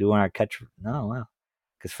was. Like doing our catch. No, wow.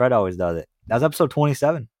 Because Fred always does it. That was episode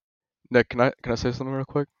 27. Nick, can I say something real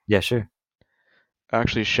quick? Yeah, sure. I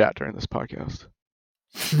actually shat during this podcast.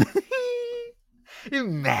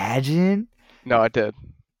 Imagine. No, I did.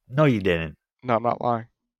 No, you didn't. No, I'm not lying.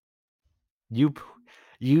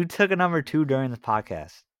 You took a number 2 during the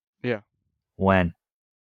podcast. Yeah. When?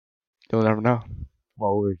 You'll never know.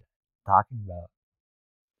 What we were talking about.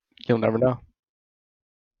 You'll never know.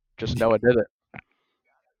 Just know I did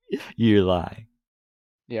it. You're lying.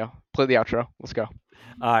 Yeah. Play the outro. Let's go.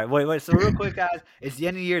 All right. Wait. So real quick, guys, it's the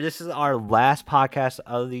end of the year. This is our last podcast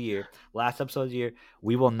of the year. Last episode of the year.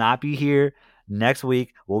 We will not be here next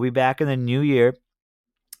week. We'll be back in the new year.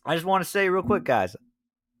 I just want to say real quick, guys.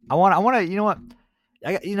 I want to. You know what?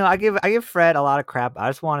 I give Fred a lot of crap. I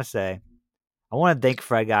just want to say, I want to thank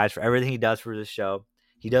Fred, guys, for everything he does for this show.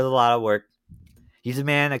 He does a lot of work. He's a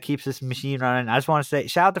man that keeps this machine running. I just want to say,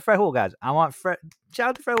 shout out to Fred Hool, guys. Shout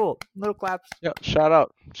out to Fred Hool. Little claps. Yeah, shout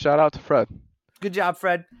out to Fred. Good job,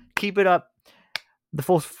 Fred. Keep it up. The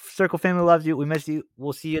Full Circle family loves you. We miss you.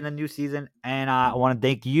 We'll see you in the new season. And I want to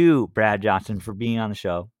thank you, Brad Johnson, for being on the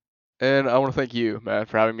show. And I want to thank you, man,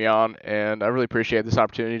 for having me on. And I really appreciate this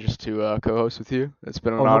opportunity just to co-host with you. It's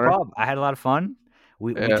been an honor. No problem. I had a lot of fun.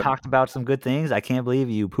 We talked about some good things. I can't believe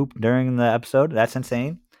you pooped during the episode. That's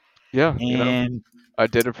insane. Yeah. And I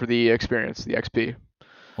did it for the experience, the XP.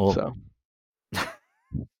 Well, so.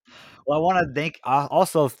 Well, I want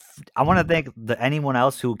to thank anyone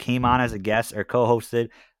else who came on as a guest or co-hosted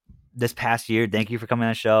this past year. Thank you for coming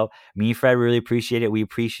on the show. Me and Fred really appreciate it. We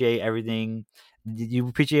appreciate everything. You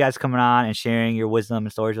appreciate you guys coming on and sharing your wisdom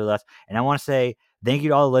and stories with us. And I want to say thank you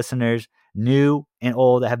to all the listeners, new and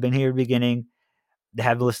old, that have been here at the beginning, that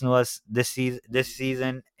have listened to us this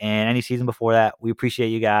season and any season before that. We appreciate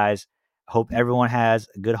you guys. Hope everyone has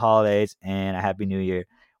good holidays and a happy new year.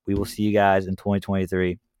 We will see you guys in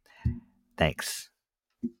 2023. Thanks.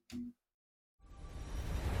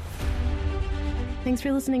 Thanks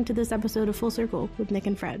for listening to this episode of Full Circle with Nick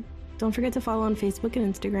and Fred. Don't forget to follow on Facebook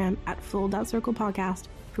and Instagram at Full.Circle Podcast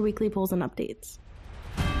for weekly polls and updates.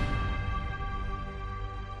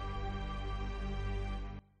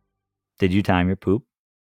 Did you time your poop?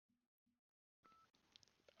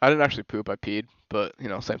 I didn't actually poop. I peed, but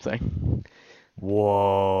same thing.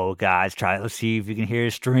 Whoa, guys, let's see if you can hear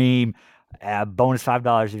his stream. Bonus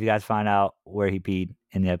 $5 if you guys find out where he peed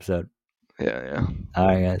in the episode. Yeah. All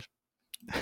right, guys.